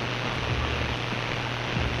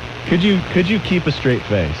 Could you keep a straight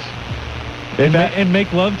face? And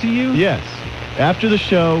make love to you? Yes. After the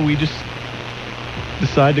show, we just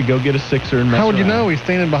decide to go get a sixer and mess How would you around. know? He's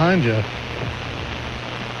standing behind you.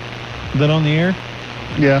 Is that on the air?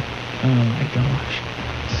 Yeah. Oh my gosh,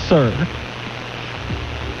 sir.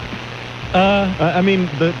 I mean,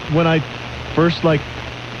 when I first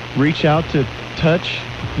reach out to touch,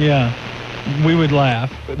 yeah, we would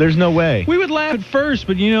laugh. There's no way. We would laugh at first,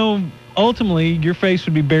 but ultimately your face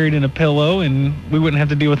would be buried in a pillow, and we wouldn't have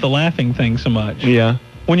to deal with the laughing thing so much. Yeah.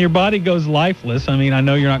 When your body goes lifeless, I mean, I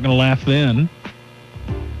know you're not going to laugh then.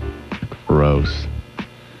 Gross.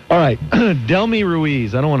 All right, Delmy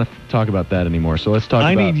Ruiz. I don't want to talk about that anymore, so let's talk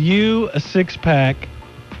I about... need you a six-pack,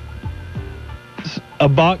 a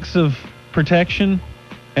box of protection,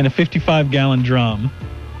 and a 55-gallon drum,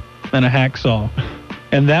 and a hacksaw.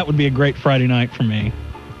 And that would be a great Friday night for me.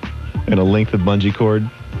 And a length of bungee cord.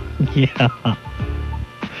 Yeah.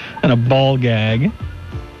 And a ball gag.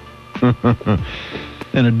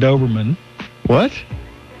 And a Doberman. What?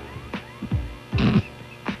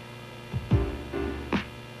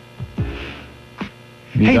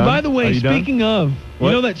 Hey, by the way, speaking of, what?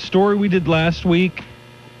 You know that story we did last week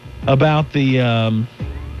about the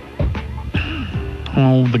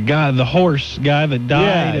the horse guy that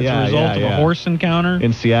died as a result of a horse encounter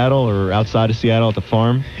in Seattle or outside of Seattle at the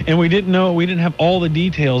farm? And we didn't have all the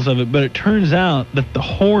details of it, but it turns out that the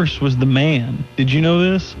horse was the man. Did you know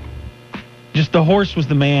this? Just the horse was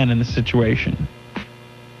the man in the situation.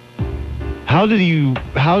 How do you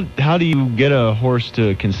get a horse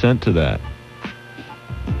to consent to that?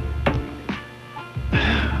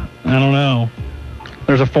 I don't know.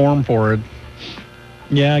 There's a form for it.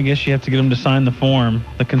 Yeah, I guess you have to get them to sign the form,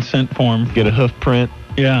 the consent form. Get a hoof print.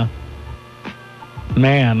 Yeah.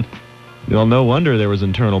 Man. Well, no wonder there was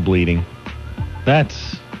internal bleeding.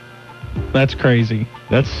 That's crazy.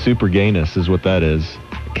 That's super gayness is what that is.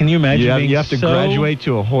 Can you imagine you have to graduate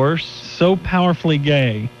to a horse? So powerfully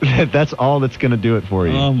gay. That's all that's going to do it for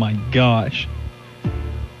you. Oh, my gosh.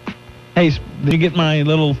 Hey, did you get my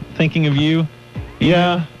little thinking of you?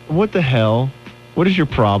 Yeah. What the hell? What is your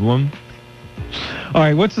problem? All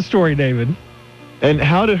right, what's the story, David? And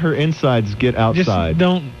how did her insides get outside?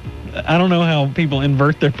 I don't know how people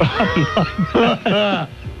invert their body like that.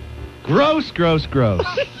 Gross, gross, gross.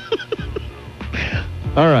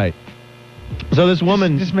 All right. So this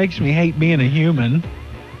woman... This makes me hate being a human.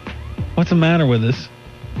 What's the matter with us?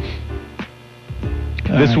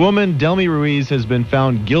 This woman, Delmy Ruiz, has been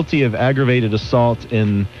found guilty of aggravated assault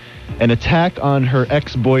in an attack on her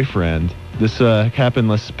ex-boyfriend. This happened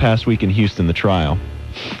this past week in Houston, the trial.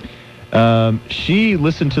 She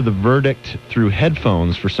listened to the verdict through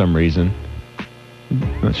headphones for some reason.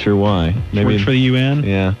 Not sure why. Maybe for the UN?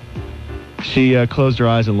 Yeah. She closed her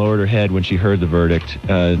eyes and lowered her head when she heard the verdict.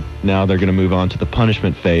 Now they're going to move on to the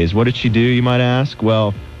punishment phase. What did she do, you might ask?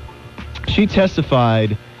 Well, she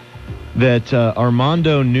testified that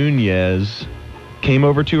Armando Nunez came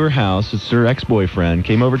over to her house, it's her ex-boyfriend,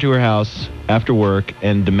 came over to her house after work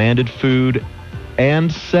and demanded food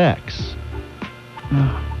and sex.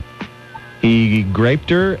 He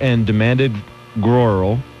raped her and demanded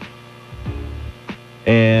gruel.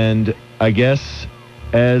 And I guess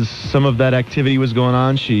as some of that activity was going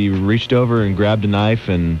on, she reached over and grabbed a knife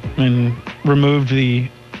and removed the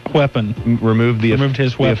weapon. Removed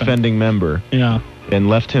his weapon. The offending member. Yeah. And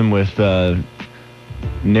left him with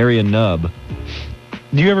nary a nub.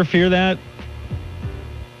 Do you ever fear that?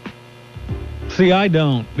 See, I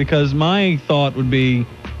don't, because my thought would be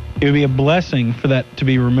it would be a blessing for that to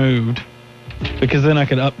be removed, because then I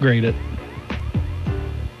could upgrade it.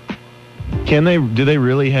 Do they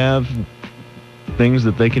really have things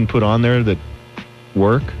that they can put on there that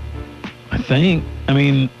work? I think. I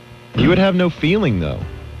mean, you would have no feeling, though.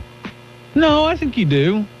 No, I think you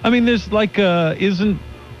do. I mean, there's like, I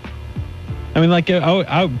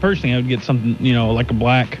personally, I would get something, like a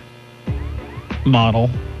black model.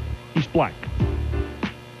 He's black.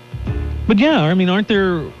 But yeah, I mean, aren't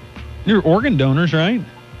there organ donors, right?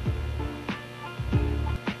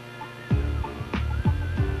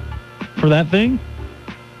 For that thing?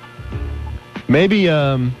 Maybe,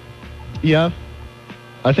 yeah.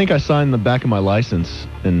 I think I signed the back of my license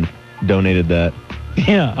and donated that.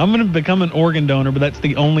 Yeah, I'm going to become an organ donor, but that's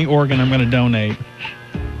the only organ I'm going to donate.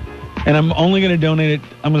 And I'm only going to donate it,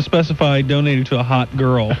 I'm going to specify donating to a hot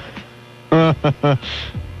girl.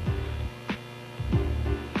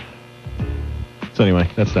 So anyway,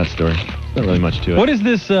 that's that story. Not really much to it. What does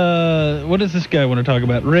this guy want to talk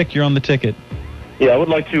about? Rick, you're on the ticket. Yeah, I would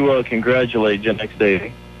like to congratulate Gen X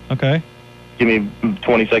Davey. Okay. Give me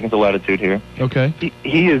 20 seconds of latitude here. Okay.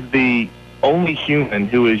 He is the only human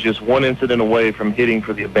who is just one incident away from hitting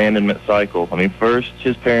for the abandonment cycle. I mean, first,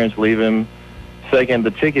 his parents leave him. Second,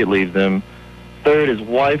 the ticket leaves him. Third, his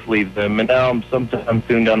wife leaves him. And now, sometime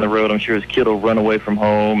soon down the road, I'm sure his kid will run away from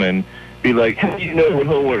home and be like, how do you know what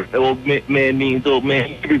homework? Old man means old man.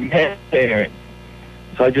 You never even had parents.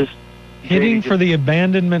 So I just... Hitting for the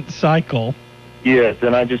abandonment cycle. Yes,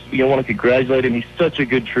 and I just want to congratulate him. He's such a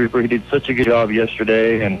good trooper. He did such a good job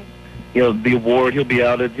yesterday. And, the award, he'll be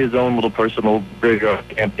out at his own little personal graveyard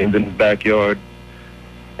campaigns in his backyard.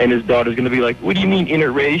 And his daughter's going to be like, what do you mean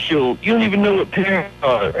interracial? You don't even know what parents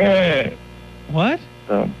are. What?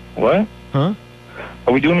 What? Huh?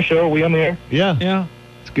 Are we doing a show? Are we on the air? Yeah. Yeah.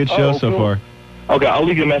 It's a good show so far. Okay, I'll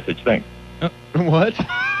leave you a message. Thanks. What?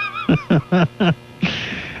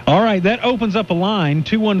 All right, that opens up a line,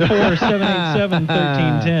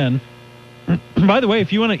 214-787-1310. By the way,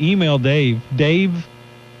 if you want to email Dave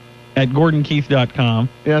at GordonKeith.com.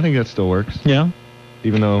 Yeah, I think that still works. Yeah?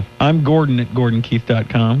 Even though... I'm Gordon at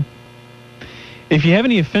GordonKeith.com. If you have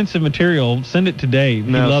any offensive material, send it to Dave.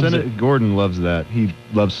 No, he loves send it. Gordon loves that. He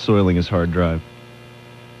loves soiling his hard drive.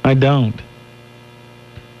 I don't.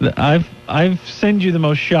 I've sent you the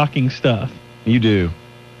most shocking stuff. You do.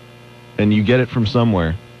 And you get it from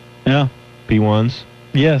somewhere. Yeah. P1s?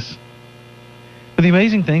 Yes. But the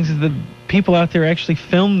amazing thing is that people out there actually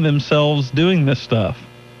film themselves doing this stuff.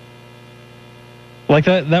 Like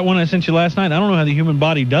that one I sent you last night. I don't know how the human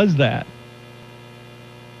body does that.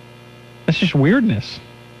 That's just weirdness.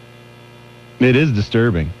 It is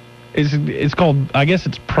disturbing. It's called, I guess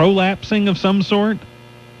it's prolapsing of some sort.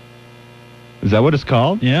 Is that what it's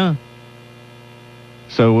called? Yeah.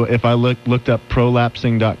 So if I looked up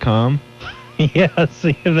prolapsing.com, yeah,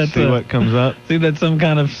 see what comes up. See, that's some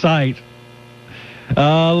kind of site.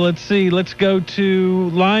 Let's see. Let's go to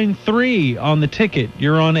line 3 on the ticket.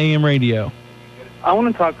 You're on AM radio. I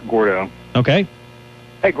want to talk to Gordo. Okay.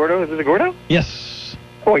 Hey, Gordo, is this a Gordo? Yes.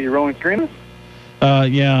 Oh, you're rolling screeners?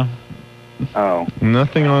 Yeah. Oh.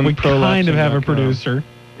 Nothing on We kind of have a producer.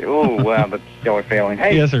 Oh, wow, but y'all are failing.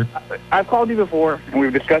 Hey, yes, sir. I've called you before, and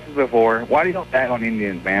we've discussed this before. Why do you don't bag on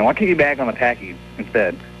Indians, man? Why can't you bag on the Packies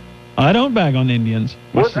instead? I don't bag on Indians.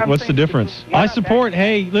 What's the difference? I support,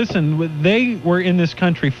 hey, listen, they were in this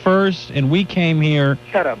country first, and we came here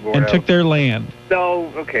Shut up, Gordo. and took their land.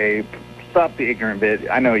 So, okay, stop the ignorant bit.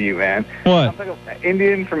 I know you, man. What? I'm talking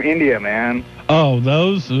Indian from India, man. Oh,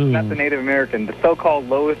 those? Ooh. Not the Native American, the so-called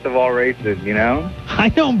lowest of all races, you know? I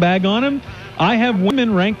don't bag on them. I have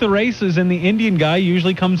women rank the races, and the Indian guy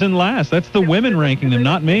usually comes in last. That's the women ranking them,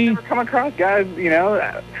 not me. Never come across guys,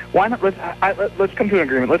 why not? Let's come to an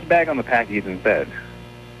agreement. Let's bag on the Packies instead.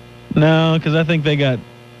 No, because I think they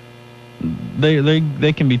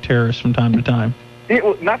can be terrorists from time to time. Yeah,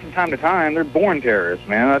 well, not from time to time. They're born terrorists,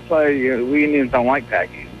 man. That's why we Indians don't like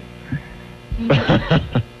Packies.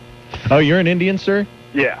 Oh, you're an Indian, sir?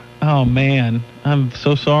 Yeah. Oh, man. I'm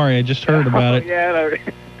so sorry. I just heard about it. Yeah.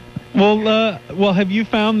 No. Well, have you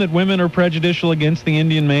found that women are prejudicial against the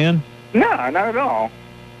Indian man? No, not at all.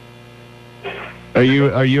 Are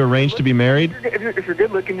you arranged to be married? If you're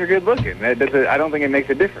good looking, you're good looking. I don't think it makes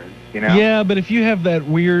a difference, you know? Yeah, but if you have that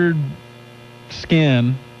weird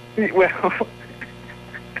skin... Well,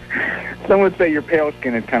 some would say your pale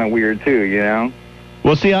skin is kind of weird, too, you know?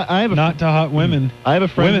 Well, see, I have Not to hot women. I have a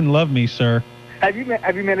friend... Women love me, sir. Have you met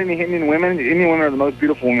any Indian women? Indian women are the most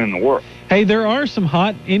beautiful women in the world. Hey, there are some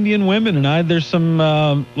hot Indian women, and there's some,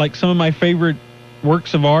 like some of my favorite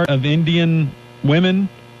works of art of Indian women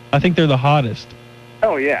I think they're the hottest.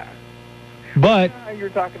 Oh, yeah. But You're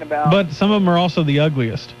talking about... but some of them are also the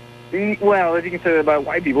ugliest. Well, as you can say about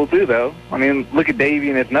white people, too, though. I mean, look at Davey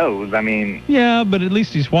and his nose. I mean... Yeah, but at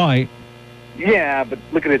least he's white. Yeah, but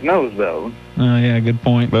look at his nose, though. Oh, yeah, good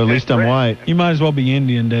point. But at least I'm white. You might as well be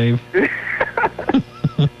Indian, Dave.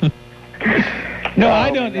 No,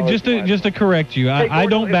 I don't. Just to correct you, I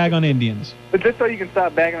don't bag on Indians. But just so you can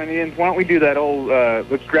stop bagging on Indians, why don't we do that old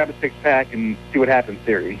let's grab a six-pack and see what happens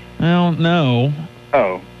theory? Well, no.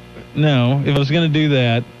 Oh. No, if I was going to do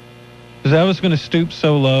that, if I was going to stoop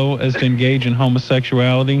so low as to engage in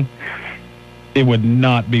homosexuality, it would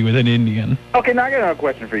not be with an Indian. Okay, now I got another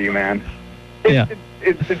question for you, man. Yeah.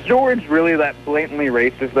 Is George really that blatantly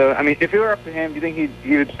racist, though? I mean, if it were up to him, do you think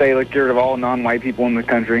he would say, let's get rid of all non-white people in the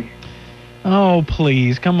country? Oh,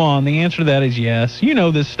 please, come on. The answer to that is yes. You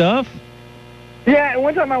know this stuff. Yeah,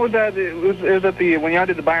 one time I was at it was at the when y'all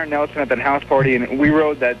did the Byron Nelson at that house party, and we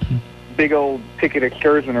rode that big old ticket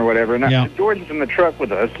excursion or whatever. And George was in the truck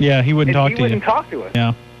with us. Yeah, he wouldn't talk to you. He wouldn't talk to us.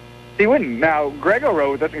 Yeah. He wouldn't. Now, Grego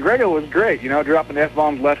rode with us, and Grego was great, you know, dropping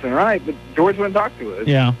F-bombs left and right, but George wouldn't talk to us.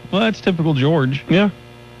 Yeah, well, that's typical George. Yeah.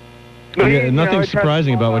 But Yeah, nothing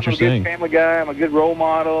surprising about what you're saying. I'm a good family guy. I'm a good role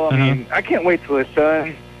model. I mean, I can't wait till his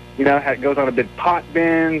son, you know, goes on a big pot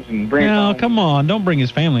binge and brings No, come on. Don't bring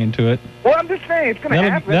his family into it. Well, I'm just saying, it's going to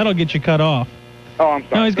happen. That'll get you cut off. Oh, I'm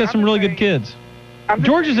sorry. No, he's got some really good kids.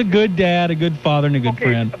 George is a good dad, a good father, and a good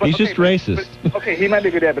friend. He's just racist. Okay, he might be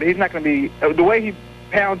a good dad, but he's not going to be, the way he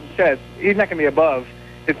pounds his chest, he's not going to be above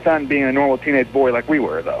his son being a normal teenage boy like we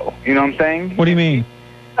were, though. You know what I'm saying? What do you mean?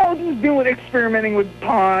 Oh, just experimenting with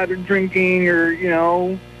pot or drinking or, you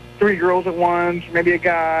know, 3 girls at once, maybe a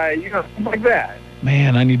guy, you know, something like that.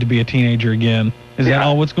 Man, I need to be a teenager again. Is that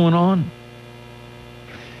all what's going on?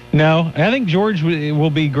 No, I think George will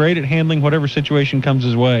be great at handling whatever situation comes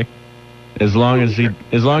his way. As long as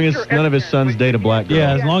none of his sons date a black girl.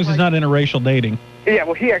 Yeah, as long as it's not interracial dating. Yeah,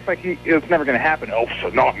 well, he acts like it's never going to happen. Oh, so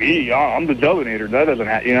not me. I'm the dominator. That doesn't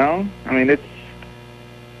happen, you know? I mean, it's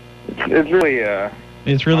really...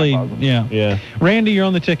 It's really, Yeah. Randy, you're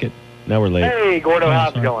on the ticket. Now we're late. Hey, Gordo,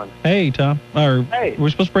 how's it going? Hey, Tom. Hey. We're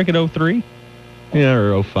supposed to break at 03? Yeah,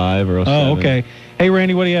 or 05 or 07. Oh, okay. Hey,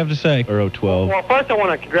 Randy, what do you have to say? Or 012. Well, first I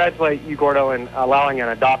want to congratulate you, Gordo, in allowing an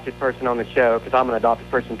adopted person on the show, because I'm an adopted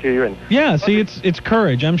person, too. And yeah, see, it's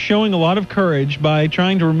courage. I'm showing a lot of courage by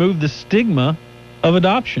trying to remove the stigma of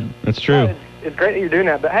adoption. That's true. It's great that you're doing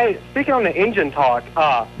that. But, hey, speaking on the engine talk...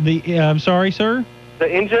 I'm sorry, sir?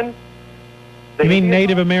 The engine... You mean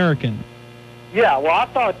Native American? Yeah, well,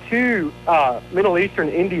 I saw 2 Middle Eastern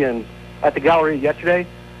Indians at the gallery yesterday.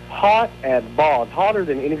 Hot as balls, hotter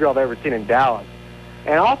than any girl I've ever seen in Dallas.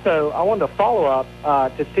 And also, I wanted to follow up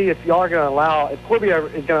to see if y'all are going to allow, if Corby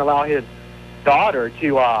is going to allow his daughter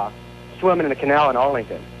to swim in the canal in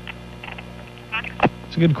Arlington.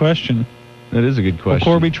 It's a good question. That is a good question.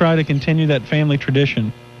 Will Corby try to continue that family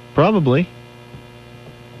tradition? Probably.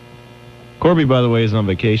 Corby, by the way, is on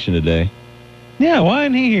vacation today. Yeah, why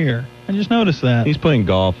isn't he here? I just noticed that. He's playing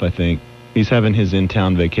golf, I think. He's having his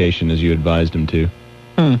in-town vacation, as you advised him to.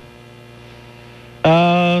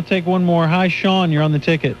 I'll take one more. Hi, Sean. You're on the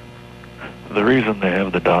ticket. The reason they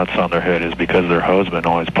have the dots on their head is because their husband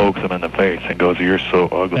always pokes them in the face and goes, "You're so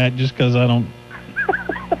ugly." That just because I don't...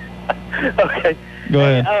 Okay. Go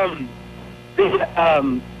ahead.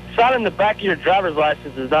 The shot in the back of your driver's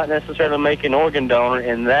license does not necessarily make an organ donor,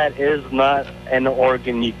 and that is not an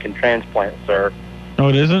organ you can transplant, sir. Oh,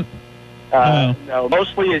 it isn't? No,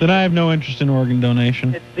 mostly it's... Then I have no interest in organ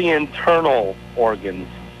donation. It's the internal organs,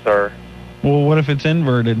 sir. Well, what if it's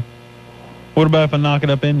inverted? What about if I knock it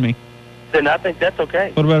up in me? Then I think that's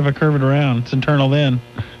okay. What about if I curve it around? It's internal then.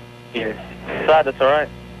 Yeah, that's all right.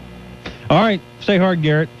 All right, stay hard,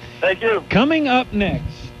 Garrett. Thank you. Coming up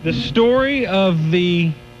next, the story of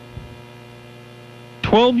the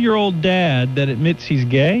 12-year-old dad that admits he's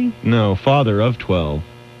gay? No, father of 12.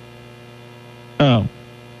 Oh.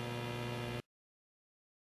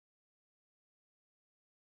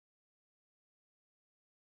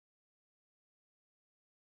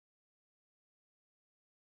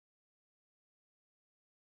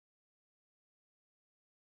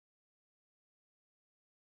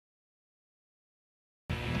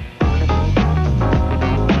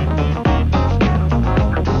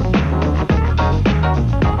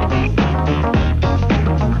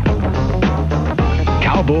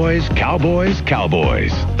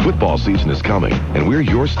 Cowboys. Football season is coming, and we're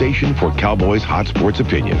your station for Cowboys hot sports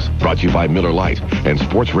opinions. Brought to you by Miller Lite and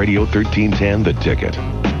Sports Radio 1310, The Ticket.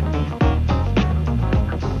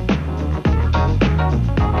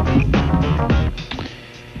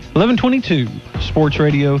 $11:22, Sports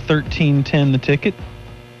Radio 1310, The Ticket.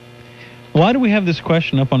 Why do we have this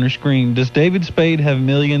question up on our screen? Does David Spade have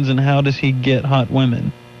millions, and how does he get hot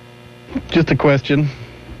women? Just a question.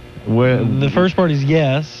 The first part is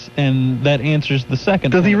yes, and that answers the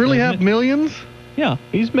second. Does he part, really doesn't have it? millions? Yeah.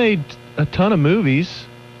 He's made a ton of movies.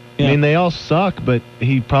 Yeah. I mean, they all suck, but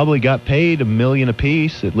he probably got paid $1 million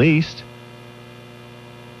apiece at least.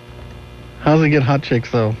 How does he get hot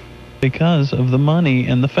chicks, though? Because of the money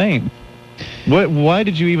and the fame. Why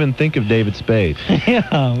did you even think of David Spade? Yeah,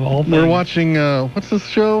 all We're things. watching, what's this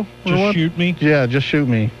show? Just Shoot Me? Yeah, Just Shoot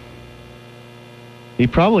Me. He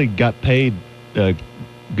probably got paid a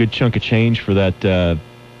good chunk of change for that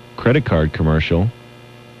credit card commercial.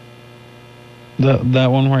 That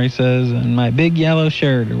one where he says, "in my big yellow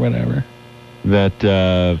shirt," or whatever.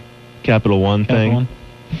 That Capital One thing. One.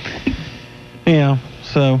 Yeah,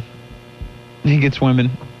 so he gets women.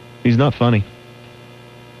 He's not funny.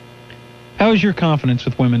 How is your confidence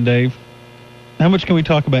with women, Dave? How much can we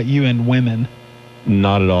talk about you and women?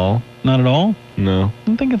 Not at all. Not at all? No. I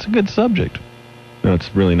don't think it's a good subject. No,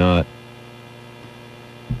 it's really not.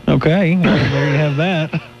 Okay, there you have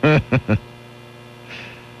that.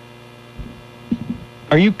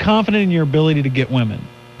 Are you confident in your ability to get women?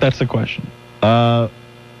 That's the question.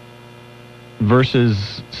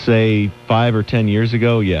 Versus, say, 5 or 10 years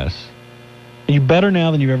ago, yes. Are you better now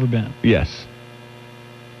than you've ever been? Yes.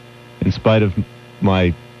 In spite of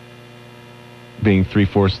my being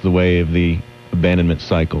 3/4 of the way of the abandonment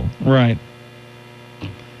cycle. Right.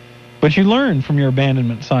 But you learn from your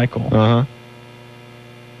abandonment cycle. Uh-huh.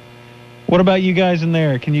 What about you guys in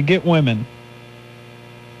there? Can you get women?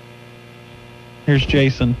 Here's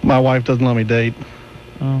Jason. My wife doesn't let me date.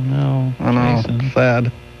 Oh, no. I know. Jason.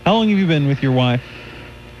 Sad. How long have you been with your wife?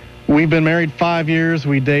 We've been married 5 years.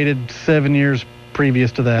 We dated 7 years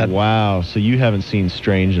previous to that. Wow. So you haven't seen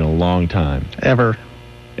Strange in a long time. Ever.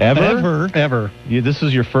 Ever? Ever. This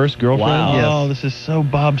is your first girlfriend? Wow. Yes. Oh, this is so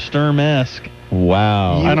Bob Sturm-esque.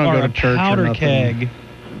 Wow. You I don't are go to a church or powder nothing. keg.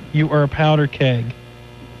 You are a powder keg.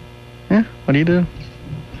 Yeah. What do you do?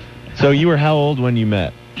 So you were how old when you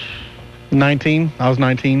met? 19. I was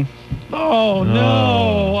 19. Oh,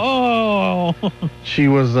 no. Oh. She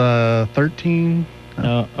was 13.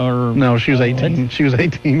 Or No, she was 18. She was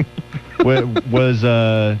 18. Was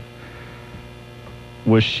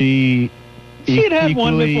she She'd had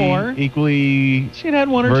one before. Equally She'd had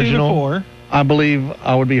one or virginal? two before. I believe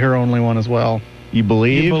I would be her only one as well. You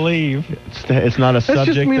believe? You believe. It's not a That's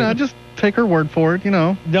subject. just, I just take her word for it,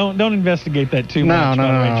 Don't investigate that too much, by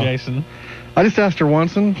the way, Jason. I just asked her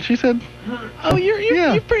once, and she said, "Oh,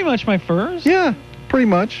 you're pretty much my first." Yeah, pretty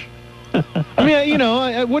much. I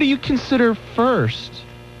mean, what do you consider first?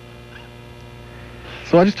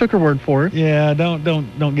 So I just took her word for it. Yeah,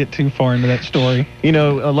 don't get too far into that story. A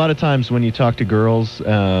lot of times when you talk to girls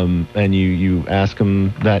and you ask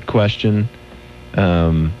them that question,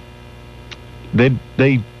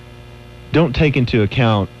 they don't take into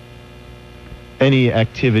account any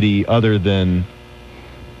activity other than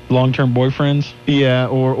long-term boyfriends. Yeah,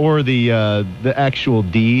 or the actual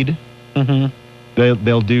deed. Mm-hmm.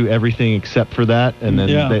 They'll do everything except for that, and then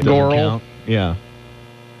they don't count. Yeah.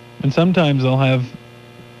 And sometimes they'll have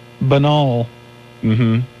banal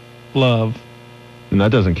love. And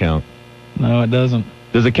that doesn't count. No, it doesn't.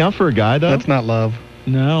 Does it count for a guy, though? That's not love.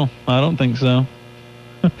 No, I don't think so.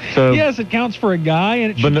 So yes, it counts for a guy,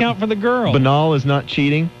 and it should count for the girl. Banal is not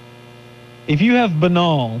cheating? If you have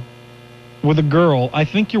banal with a girl, I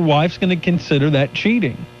think your wife's going to consider that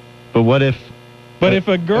cheating. But what if... But if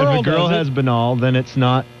a girl has banal, then it's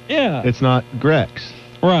not... Yeah. It's not Grex.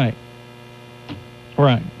 Right.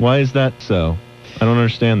 Right. Why is that so? I don't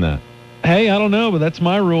understand that. Hey, I don't know, but that's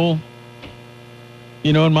my rule.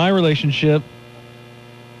 In my relationship,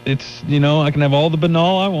 it's, I can have all the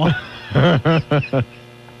banal I want.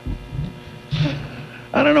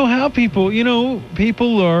 I don't know how people they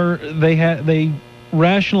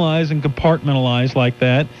rationalize and compartmentalize like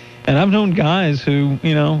that. And I've known guys who,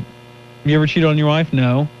 you ever cheat on your wife?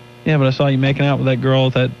 No. Yeah, but I saw you making out with that girl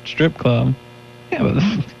at that strip club. Yeah, but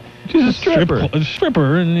she's a stripper,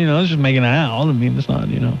 and it's just making out. I mean, it's not,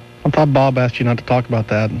 I thought Bob asked you not to talk about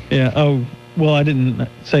that. Yeah. Oh, well, I didn't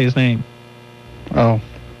say his name. Oh.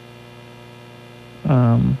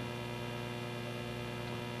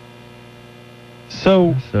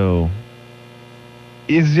 So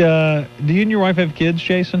is do you and your wife have kids,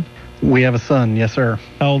 Jason? We have a son, yes, sir.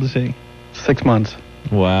 How old is he? 6 months.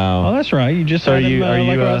 Wow. Oh, that's right. You just So had him are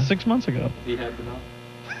you, about 6 months ago. He had banal.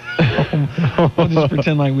 We'll just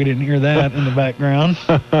pretend like we didn't hear that in the background.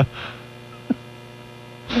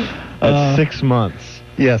 That's 6 months.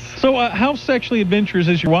 Yes. So how sexually adventurous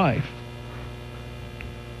is your wife?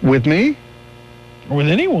 With me? Or with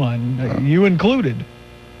anyone, you included?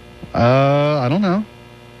 I don't know.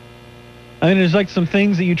 I mean, there's like some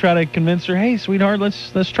things that you try to convince her, hey, sweetheart,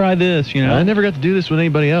 let's try this, you know? I never got to do this with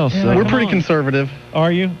anybody else. Yeah, so. We're pretty conservative.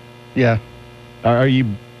 Are you? Yeah. Are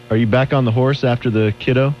you back on the horse after the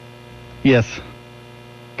kiddo? Yes.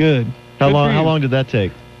 Good. How Good long? for How you. long did that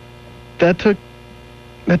take? That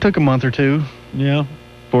took a month or two. Yeah.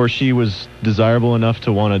 Before she was desirable enough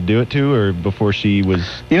to want to do it to, or before she was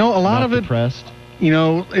a lot not of it depressed?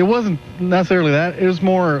 It wasn't necessarily that. It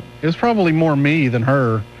was probably more me than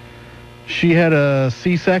her. She had a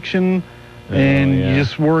C-section, and you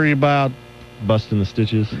just worry about busting the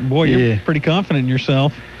stitches. Boy, you're pretty confident in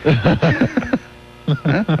yourself.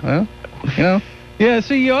 Well, Yeah,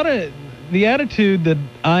 see, you ought to. The attitude that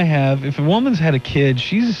I have, if a woman's had a kid,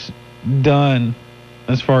 she's done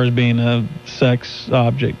as far as being a sex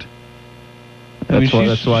object. I mean,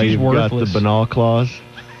 That's why she's you've got the worthless. banal clause.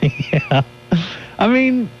 Yeah. I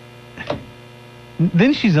mean,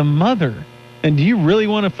 then she's a mother. And do you really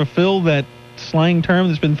want to fulfill that slang term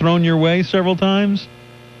that's been thrown your way several times?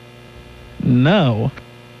 No.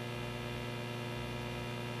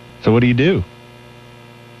 So what do you do?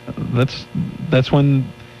 That's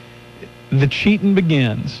when the cheating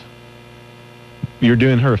begins. You're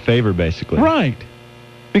doing her a favor, basically. Right.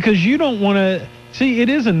 Because you don't want to... See, it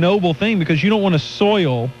is a noble thing because you don't want to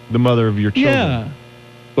soil... The mother of your children. Yeah.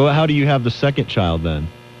 Well, how do you have the second child then?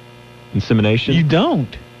 Insemination? You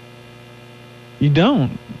don't. You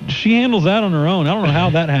don't. She handles that on her own. I don't know how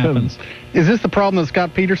that happens. Is this the problem that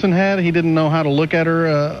Scott Peterson had? He didn't know how to look at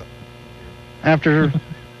her after...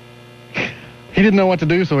 He didn't know what to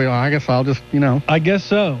do, so I guess I'll just, I guess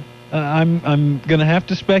so. I'm going to have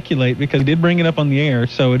to speculate because he did bring it up on the air,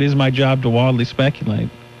 so it is my job to wildly speculate.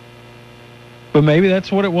 But maybe that's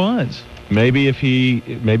what it was. Maybe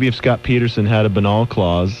if Scott Peterson had a banal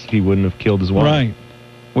clause, he wouldn't have killed his wife. Right.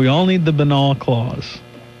 We all need the banal clause.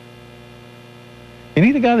 Isn't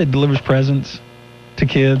he the guy that delivers presents to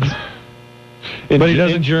kids? But he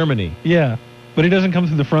does in Germany. Yeah. But he doesn't come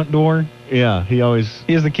through the front door. Yeah, he has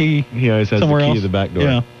the key. He always has somewhere the key else. to the back door.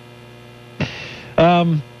 Yeah.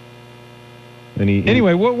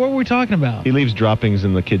 Anyway, what were we talking about? He leaves droppings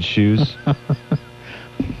in the kids' shoes.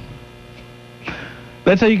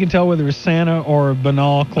 That's how you can tell whether it's Santa or a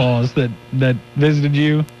banal clause that visited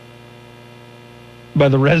you by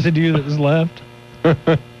the residue that was left.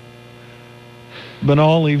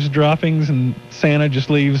 Banal leaves droppings and Santa just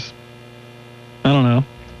leaves, I don't know.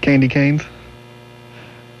 Candy canes?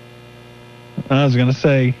 I was going to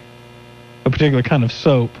say a particular kind of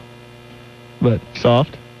soap, but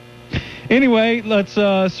soft. Anyway, let's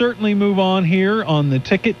certainly move on here on the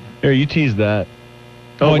ticket. Here, you teased that.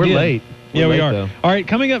 Oh, we're I did. late. Yeah, We're we late, are. though. All right,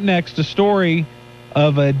 coming up next, a story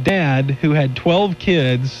of a dad who had 12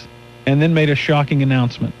 kids and then made a shocking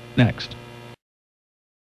announcement. Next.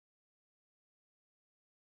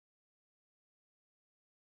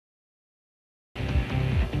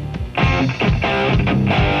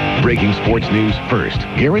 Breaking sports news first,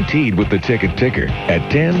 guaranteed with the Ticket Ticker at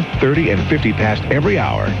 10, 30, and 50 past every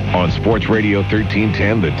hour on Sports Radio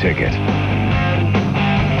 1310 The Ticket.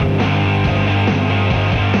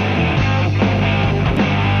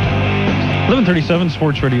 11:37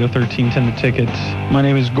 Sports Radio 1310 The Ticket. My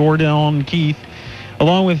name is Gordon Keith,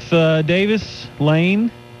 along with Davis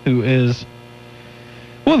Lane, who is,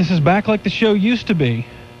 well, this is back like the show used to be.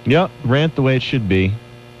 Yep, Rant the way it should be.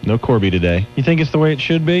 No Corby today. You think it's the way it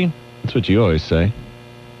should be? That's what you always say.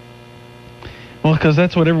 Well, because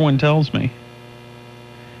that's what everyone tells me.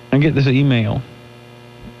 I get this email.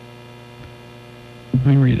 Let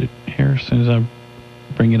me read it here as soon as I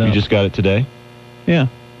bring it up. You just got it today? Yeah.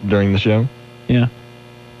 During the show? Yeah.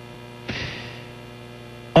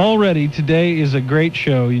 Already, today is a great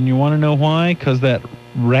show, and you want to know why? Because that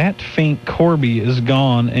rat-faint Corby is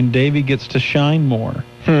gone, and Davey gets to shine more.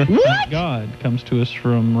 What? Thank God comes to us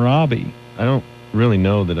from Robbie. I don't really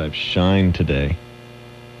know that I've shined today.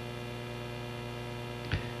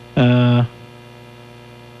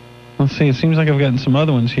 Let's see. It seems like I've gotten some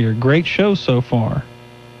other ones here. Great show so far.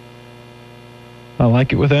 I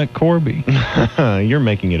like it with that Corby. You're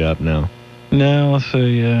making it up now. No, let's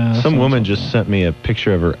see. Some woman just sent me a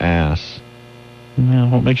picture of her ass. Yeah,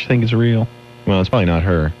 what makes you think it's real? Well, it's probably not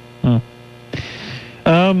her. Oh.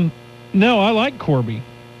 No, I like Corby.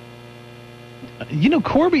 You know,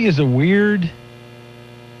 Corby is a weird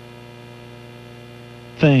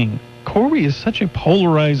thing. Corby is such a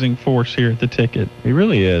polarizing force here at the Ticket. He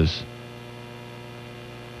really is.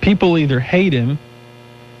 People either hate him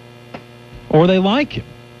or they like him.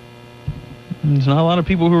 There's not a lot of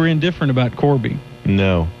people who are indifferent about Corby.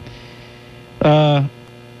 No.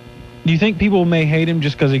 Do you think people may hate him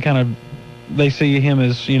just because they see him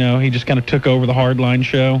as, he just kind of took over the Hardline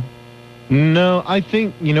show? No, I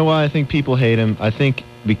think, you know why I think people hate him? I think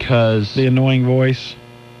because... The annoying voice?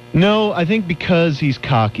 No, I think because he's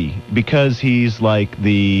cocky. Because he's like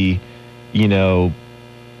the,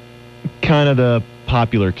 kind of the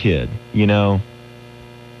popular kid,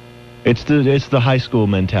 It's the high school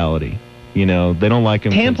mentality, They don't like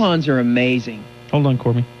him. Tampons are amazing. Hold on,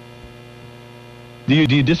 Corby. Do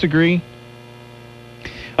you disagree?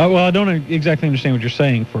 Well, I don't exactly understand what you're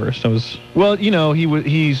saying first. Well,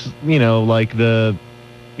 he's like the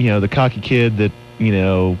cocky kid that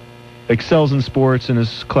excels in sports and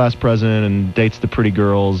is class president and dates the pretty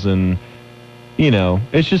girls, and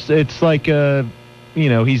it's like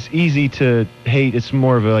he's easy to hate. It's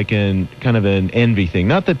more of like kind of an envy thing.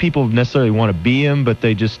 Not that people necessarily want to be him, but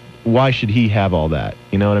they just, why should he have all that?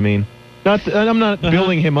 You know what I mean? I'm not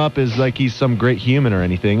building him up as like he's some great human or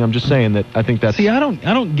anything. I'm just saying that I think that's... See, I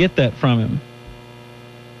don't get that from him.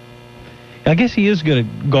 I guess he is good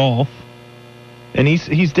at golf. And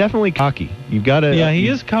he's definitely cocky. You've got to... Yeah, he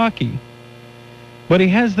is cocky. But he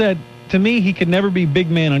has that... To me, he could never be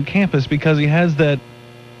big man on campus because he has that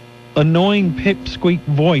annoying pipsqueak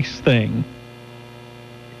voice thing.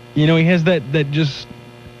 He has that just...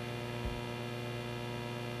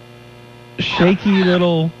 shaky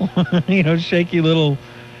little, shaky little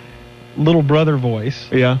brother voice.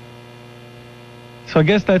 Yeah. So I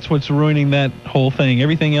guess that's what's ruining that whole thing.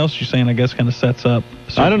 Everything else you're saying, I guess, kind of sets up.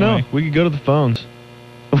 I don't know. We could go to the phones.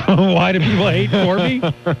 Why do people hate Corby?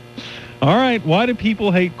 All right. Why do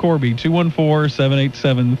people hate Corby?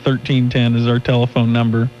 214-787-1310 is our telephone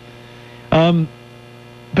number. But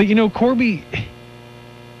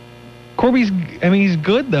Corby's, he's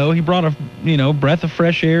good, though. He brought a, breath of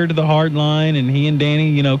fresh air to the Hardline, and he and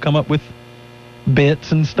Danny, come up with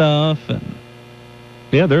bits and stuff. And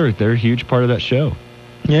yeah, they're a huge part of that show.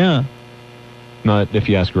 Yeah. Not if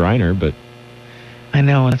you ask Reiner, but... I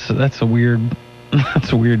know, that's a weird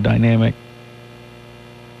dynamic.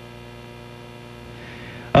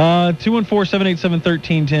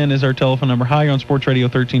 214-787-1310 is our telephone number. Hi, you're on Sports Radio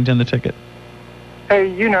 1310, The Ticket.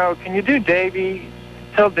 Hey, can you do Davey...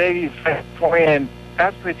 Tell Davey for me and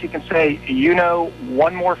ask if you can say,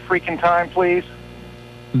 one more freaking time, please.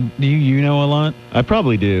 Do you a lot? I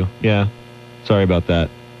probably do, yeah. Sorry about that.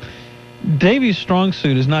 Davey's strong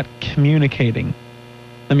suit is not communicating.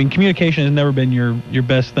 Communication has never been your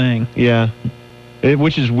best thing. Yeah.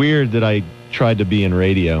 Which is weird that I tried to be in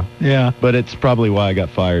radio. Yeah. But it's probably why I got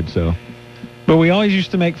fired, so. But we always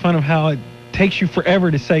used to make fun of how it takes you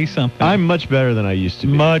forever to say something. I'm much better than I used to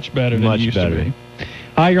be. Much better than you used to be.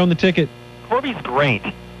 Hi, you're on The Ticket. Corby's great.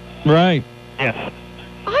 Right. Yes.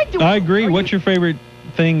 I agree. What's your favorite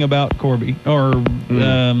thing about Corby? Or,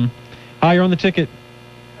 hi, you're on The Ticket.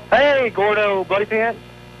 Hey, Gordo, Bloody Pants.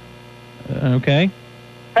 Okay.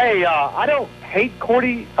 Hey, I don't hate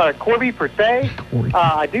Corby per se.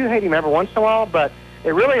 I do hate him every once in a while, but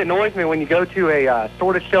it really annoys me when you go to a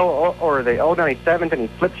sort of show or the old 97s and he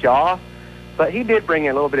flips you off. But he did bring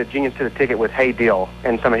in a little bit of genius to The Ticket with "Hey Deal"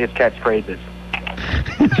 and some of his catchphrases.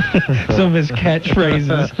 Some of his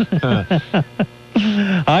catchphrases.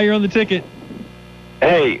 Hi, you're on The Ticket.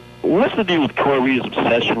 Hey, what's the deal with Corby's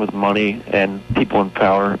obsession with money and people in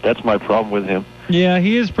power? That's my problem with him. Yeah,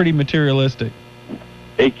 he is pretty materialistic.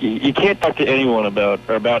 You can't talk to anyone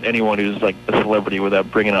about anyone who's like a celebrity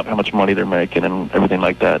without bringing up how much money they're making and everything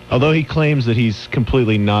like that. Although he claims that he's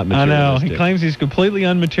completely not materialistic. I know. He claims he's completely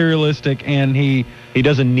unmaterialistic, and he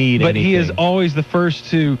doesn't need anything. But he is always the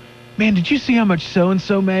first to, man, did you see how much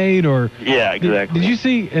so-and-so made? Or yeah, exactly. Did you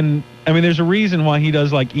see? And there's a reason why he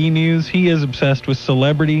does like E-News. He is obsessed with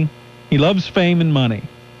celebrity. He loves fame and money.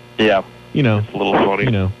 Yeah. It's a little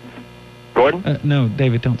funny. Gordon? No,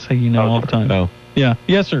 David, don't say all the time. No. Yeah.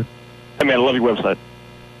 Yes, sir. Hey, man, I love your website.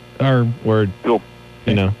 Our word. Cool.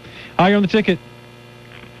 Hi, you're on The Ticket.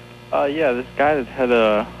 Yeah, this guy that's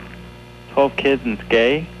had 12 kids and's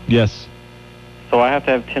gay. Yes. So I have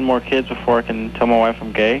to have 10 more kids before I can tell my wife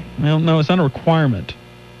I'm gay? Well, no, it's not a requirement.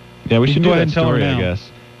 Yeah, we should go do ahead that and tell her story, now. I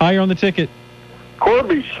guess. Hi, you're on The Ticket.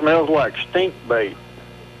 Corby smells like stink bait,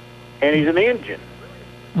 and he's an engine.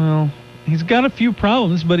 Well, he's got a few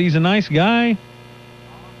problems, but he's a nice guy.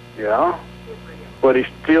 Yeah, but he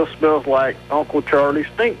still smells like Uncle Charlie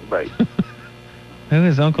stink bait. Who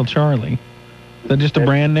is Uncle Charlie? Is that just a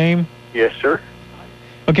brand name? Yes, sir.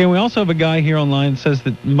 Okay, we also have a guy here online that says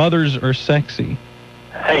that mothers are sexy.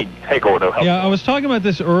 Hey, Gordo. Yeah, I was talking about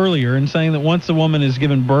this earlier and saying that once a woman is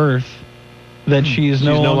given birth, that she's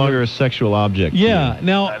no longer a sexual object. Yeah.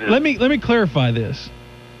 Now let me clarify this.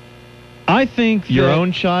 I think Your that-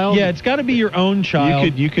 own child? Yeah, it's got to be your own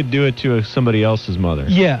child. You could do it to somebody else's mother.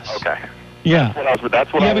 Yes. Okay. Yeah.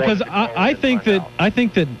 That's what Yeah, I because I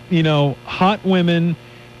think that hot women,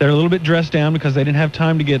 they're a little bit dressed down because they didn't have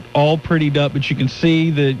time to get all prettied up, but you can see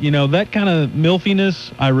that that kind of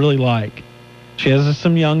milfiness I really like. She has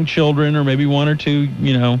some young children, or maybe one or two,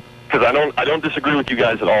 Because I don't disagree with you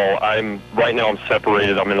guys at all. Right now I'm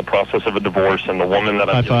separated. I'm in the process of a divorce, and the woman that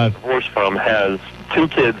I'm getting divorced from has 2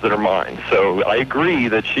 kids that are mine. So I agree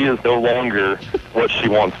that she is no longer what she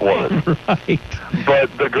once was. Right.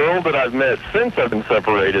 But the girl that I've met since I've been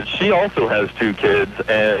separated, she also has 2 kids,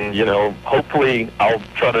 and hopefully I'll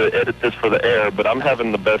try to edit this for the air. But I'm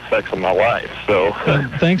having the best sex of my life. So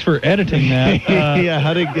thanks for editing that. Yeah,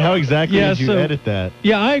 how exactly did you edit that?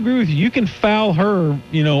 Yeah, I agree with you. You can foul her,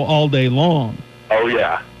 all day long. Oh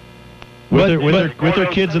yeah. With her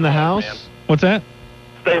kids in the house? What's that?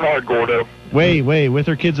 Stay hard, Gordo. Wait, with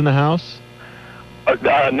her kids in the house?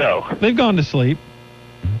 No. They've gone to sleep.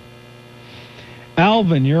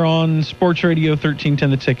 Alvin, you're on Sports Radio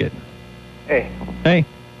 1310 The Ticket. Hey. Hey.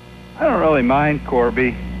 I don't really mind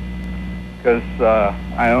Corby because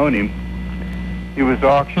I own him. He was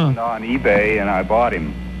auctioned on eBay, and I bought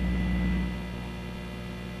him.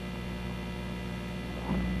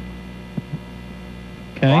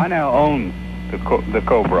 Okay. So I now own the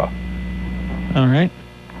Cobra. All right.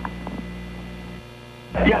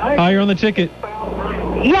 Hi, you're on the ticket.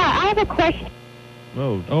 Yeah, I have a question.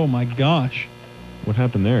 Oh my gosh. What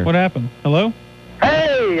happened there? What happened? Hello?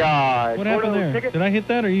 Hey, What happened there? Ticket? Did I hit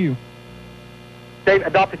that or you?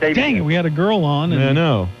 Adopted David. Dang it, we had a girl on. And... Yeah, I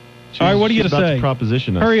know. All right, what do you have She's to about say? to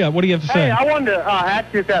proposition us. Hurry up. What do you have to say? Hey, I wanted to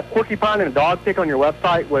ask you if that porcupine and a dog pic on your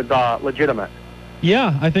website was legitimate.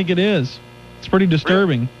 Yeah, I think it is. It's pretty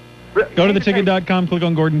disturbing. Go to theticket.com, click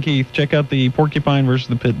on Gordon Keith. Check out the porcupine versus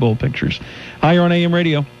the pit bull pictures. Hi, you're on AM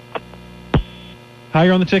radio. Hi,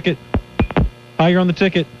 you're on the ticket. Hi, you're on the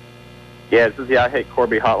ticket. Yeah, this is the I Hate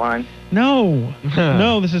Corby hotline. No.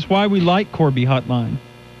 No, this is why we like Corby Hotline.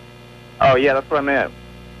 Oh, yeah, that's what I meant.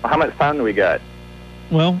 How much time do we got?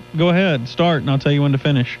 Well, go ahead. Start, and I'll tell you when to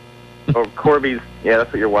finish. Oh, Corby's, yeah,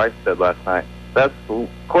 that's what your wife said last night. That's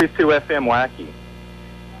Corby's 2FM wacky.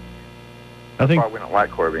 I think, That's why we don't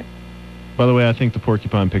like Corby. by the way, I think the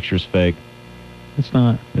porcupine picture is fake. It's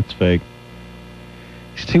not. It's fake.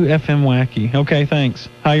 It's 2FM wacky. Okay, thanks.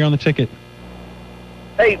 Hi, you're on the ticket.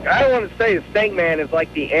 Hey, I want to say the Snake Man is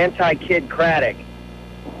like the anti-Kid Craddock.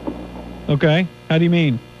 Okay, how do you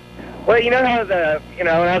mean? Well, you know how when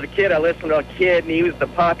I was a kid, I listened to a kid, and he was the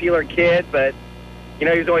popular kid, but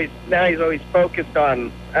he's always focused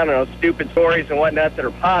on, I don't know, stupid stories and whatnot that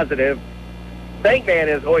are positive. Snake Man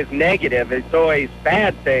is always negative. It's always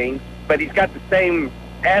bad things, but he's got the same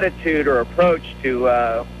attitude or approach to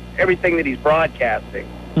everything that he's broadcasting.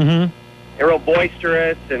 Mm-hmm. They're real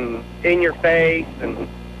boisterous and in your face and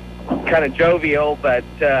kind of jovial, but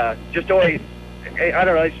just always, I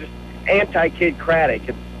don't know, it's just anti-Kid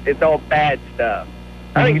Craddock. It's all bad stuff.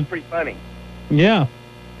 I think it's pretty funny. Yeah,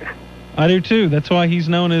 I do too. That's why he's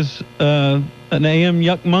known as an AM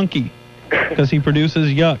yuck monkey, because he produces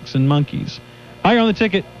yucks and monkeys. Hi, you're on the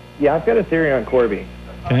ticket. Yeah, I've got a theory on Corby.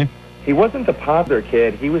 Okay. He wasn't the popular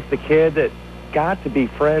kid. He was the kid that got to be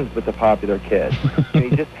friends with the popular kid. And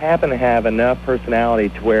he just happened to have enough personality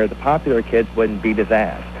to where the popular kids wouldn't beat his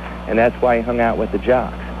ass. And that's why he hung out with the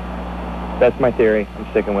jocks. That's my theory. I'm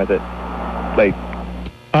sticking with it. Late.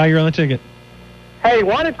 Hi, you're on the ticket. Hey,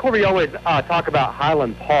 why does Corby always talk about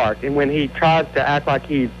Highland Park, and when he tries to act like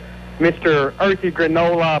he's Mr. Earthy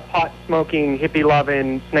Granola, pot-smoking,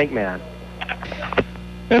 hippie-loving Snake Man?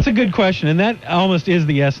 That's a good question, and that almost is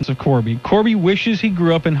the essence of Corby. Corby wishes he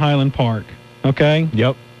grew up in Highland Park, okay?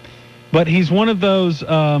 Yep. But he's one of those,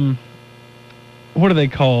 what are they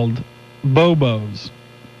called? Bobos.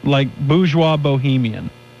 Like bourgeois bohemian.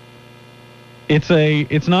 It's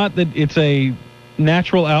not that it's a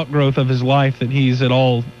natural outgrowth of his life that he's at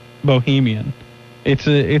all bohemian. It's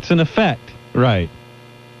an effect. Right.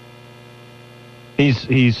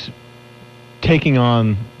 He's taking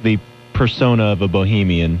on the persona of a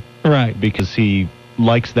bohemian. Right. Because he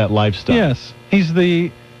likes that lifestyle. Yes.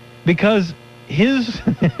 Because his,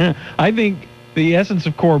 I think the essence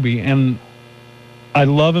of Corby, and I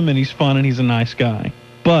love him and he's fun and he's a nice guy,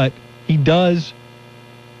 but he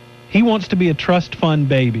wants to be a trust fund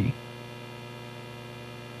baby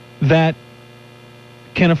that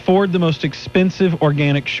can afford the most expensive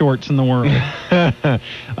organic shorts in the world.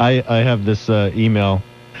 I have this email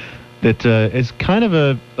that is kind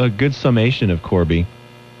of a good summation of Corby.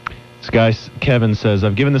 This guy, Kevin, says,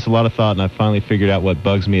 I've given this a lot of thought and I've finally figured out what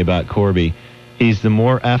bugs me about Corby. He's the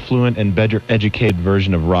more affluent and better educated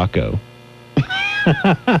version of Rocco.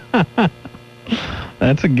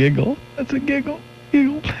 That's a giggle. That's a giggle.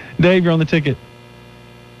 Giggle. Dave, you're on the ticket.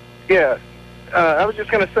 Yeah. I was just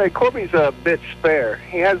going to say, Corby's a bit spare.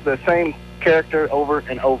 He has the same character over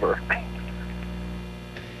and over.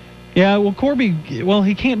 Yeah, well, Corby,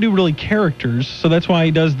 he can't do really characters, so that's why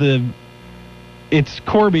he does it's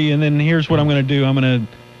Corby, and then here's what I'm going to do. I'm going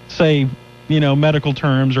to say, medical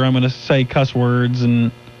terms, or I'm going to say cuss words, and,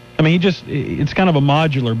 I mean, it's kind of a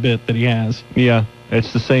modular bit that he has. Yeah,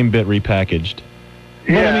 it's the same bit repackaged.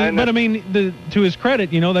 But I mean, to his credit,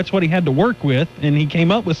 that's what he had to work with, and he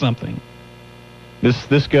came up with something.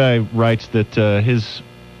 This guy writes that his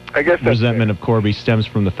resentment of Corby stems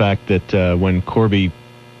from the fact that when Corby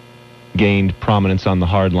gained prominence on the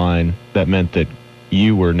hard line, that meant that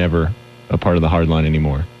you were never a part of the hard line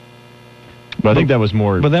anymore. But I think that was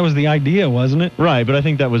more... But that was the idea, wasn't it? Right, but I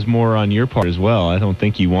think that was more on your part as well. I don't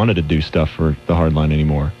think you wanted to do stuff for the hard line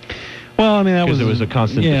anymore. Well, I mean, that was... Because it was a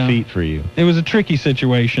constant defeat for you. It was a tricky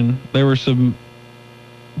situation. There were some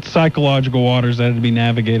psychological waters that had to be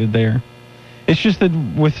navigated there. It's just that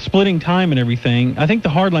with splitting time and everything, I think the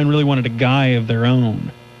hardline really wanted a guy of their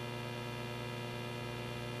own.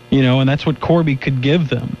 And that's what Corby could give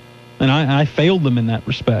them. And I failed them in that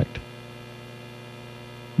respect.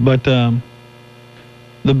 But the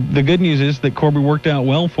good news is that Corby worked out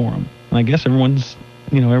well for him. And I guess everyone's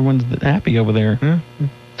happy over there. Yeah.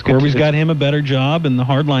 Corby's got him a better job, and the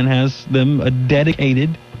hardline has them a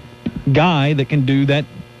dedicated guy that can do that,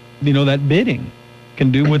 that bidding.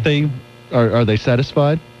 Can do what they... Are they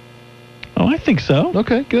satisfied? Oh, I think so.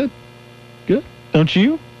 Okay, good. Good. Don't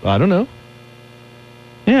you? I don't know.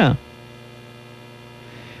 Yeah.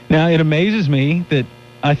 Now, it amazes me that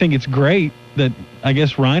I think it's great that, I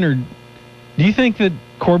guess, Reiner... Do you think that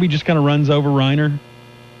Corby just kind of runs over Reiner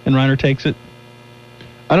and Reiner takes it?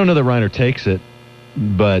 I don't know that Reiner takes it,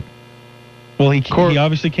 but... Well, he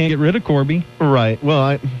obviously can't get rid of Corby. Right.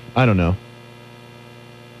 Well, I don't know.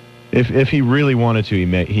 If he really wanted to,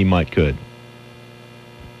 he might could.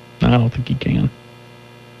 I don't think he can.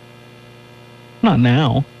 Not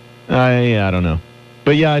now. I don't know.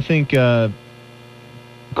 But yeah, I think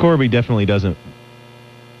Corby definitely doesn't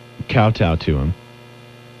kowtow to him,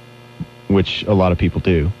 which a lot of people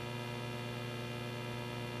do.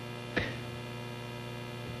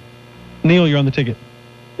 Neil, you're on the ticket.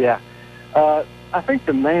 Yeah. I think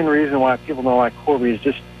the main reason why people don't like Corby is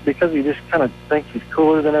just because he just kind of thinks he's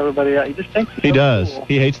cooler than everybody else. He just thinks he's cool.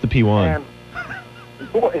 He hates the P1.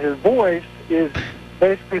 And his voice is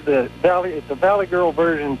basically it's a Valley Girl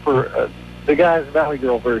version for the guy's Valley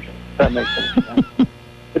Girl version, if that makes sense.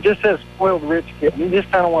 It just says spoiled rich kid. And you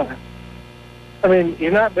just kind of want to... I mean,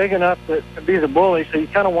 he's not big enough to be the bully, so you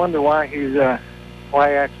kind of wonder why he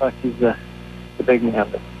acts like he's the big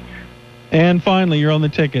man. And finally, you're on the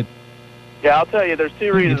ticket. Yeah, I'll tell you, there's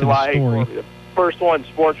two reasons why I hate Corby. The first one's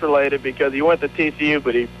sports-related because he went to TCU,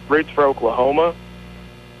 but he roots for Oklahoma.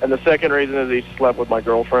 And the second reason is he slept with my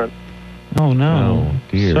girlfriend. Oh, no. Oh,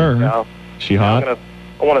 dear. Sir. Yeah. She hot? I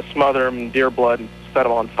want to smother him in deer blood and set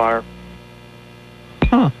him on fire.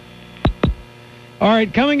 Huh. All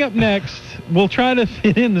right, coming up next, we'll try to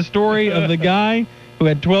fit in the story of the guy who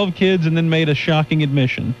had 12 kids and then made a shocking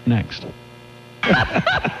admission next.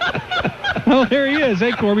 Oh, there he is.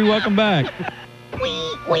 Hey, Corby, welcome back.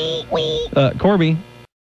 Corby.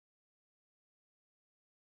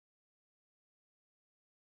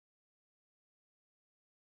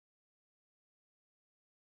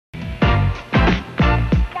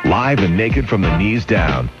 Live and naked from the knees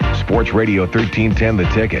down. Sports Radio 1310, The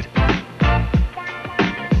Ticket.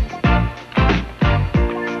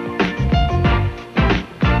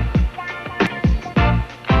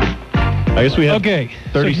 I guess we have 30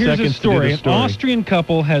 so here's seconds a story. to do the story. An Austrian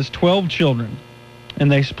couple has 12 children,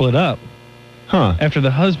 and they split up. Huh. After the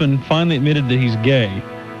husband finally admitted that he's gay.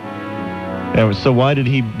 Yeah, so why did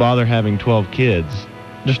he bother having 12 kids?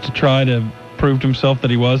 Just to try to prove to himself that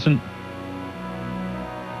he wasn't.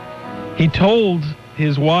 He told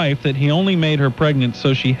his wife that he only made her pregnant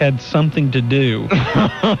so she had something to do.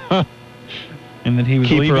 And that he was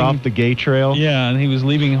Keep leaving her off the gay trail? Yeah, and he was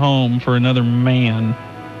leaving home for another man.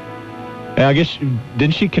 I guess,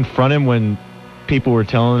 didn't she confront him when people were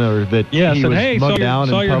telling her that he said, was hey, mugged down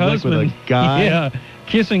in your public husband, with a guy? Yeah,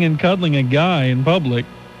 kissing and cuddling a guy in public.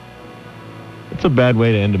 It's a bad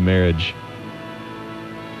way to end a marriage.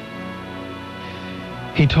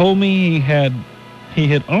 He told me he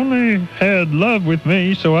had only had love with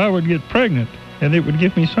me so I would get pregnant, and it would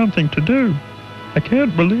give me something to do. I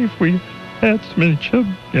can't believe we had so many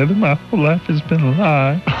children together. My whole life has been a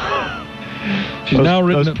lie. She's now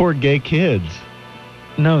written those poor gay kids.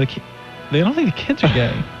 No, they don't think the kids are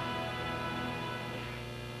gay.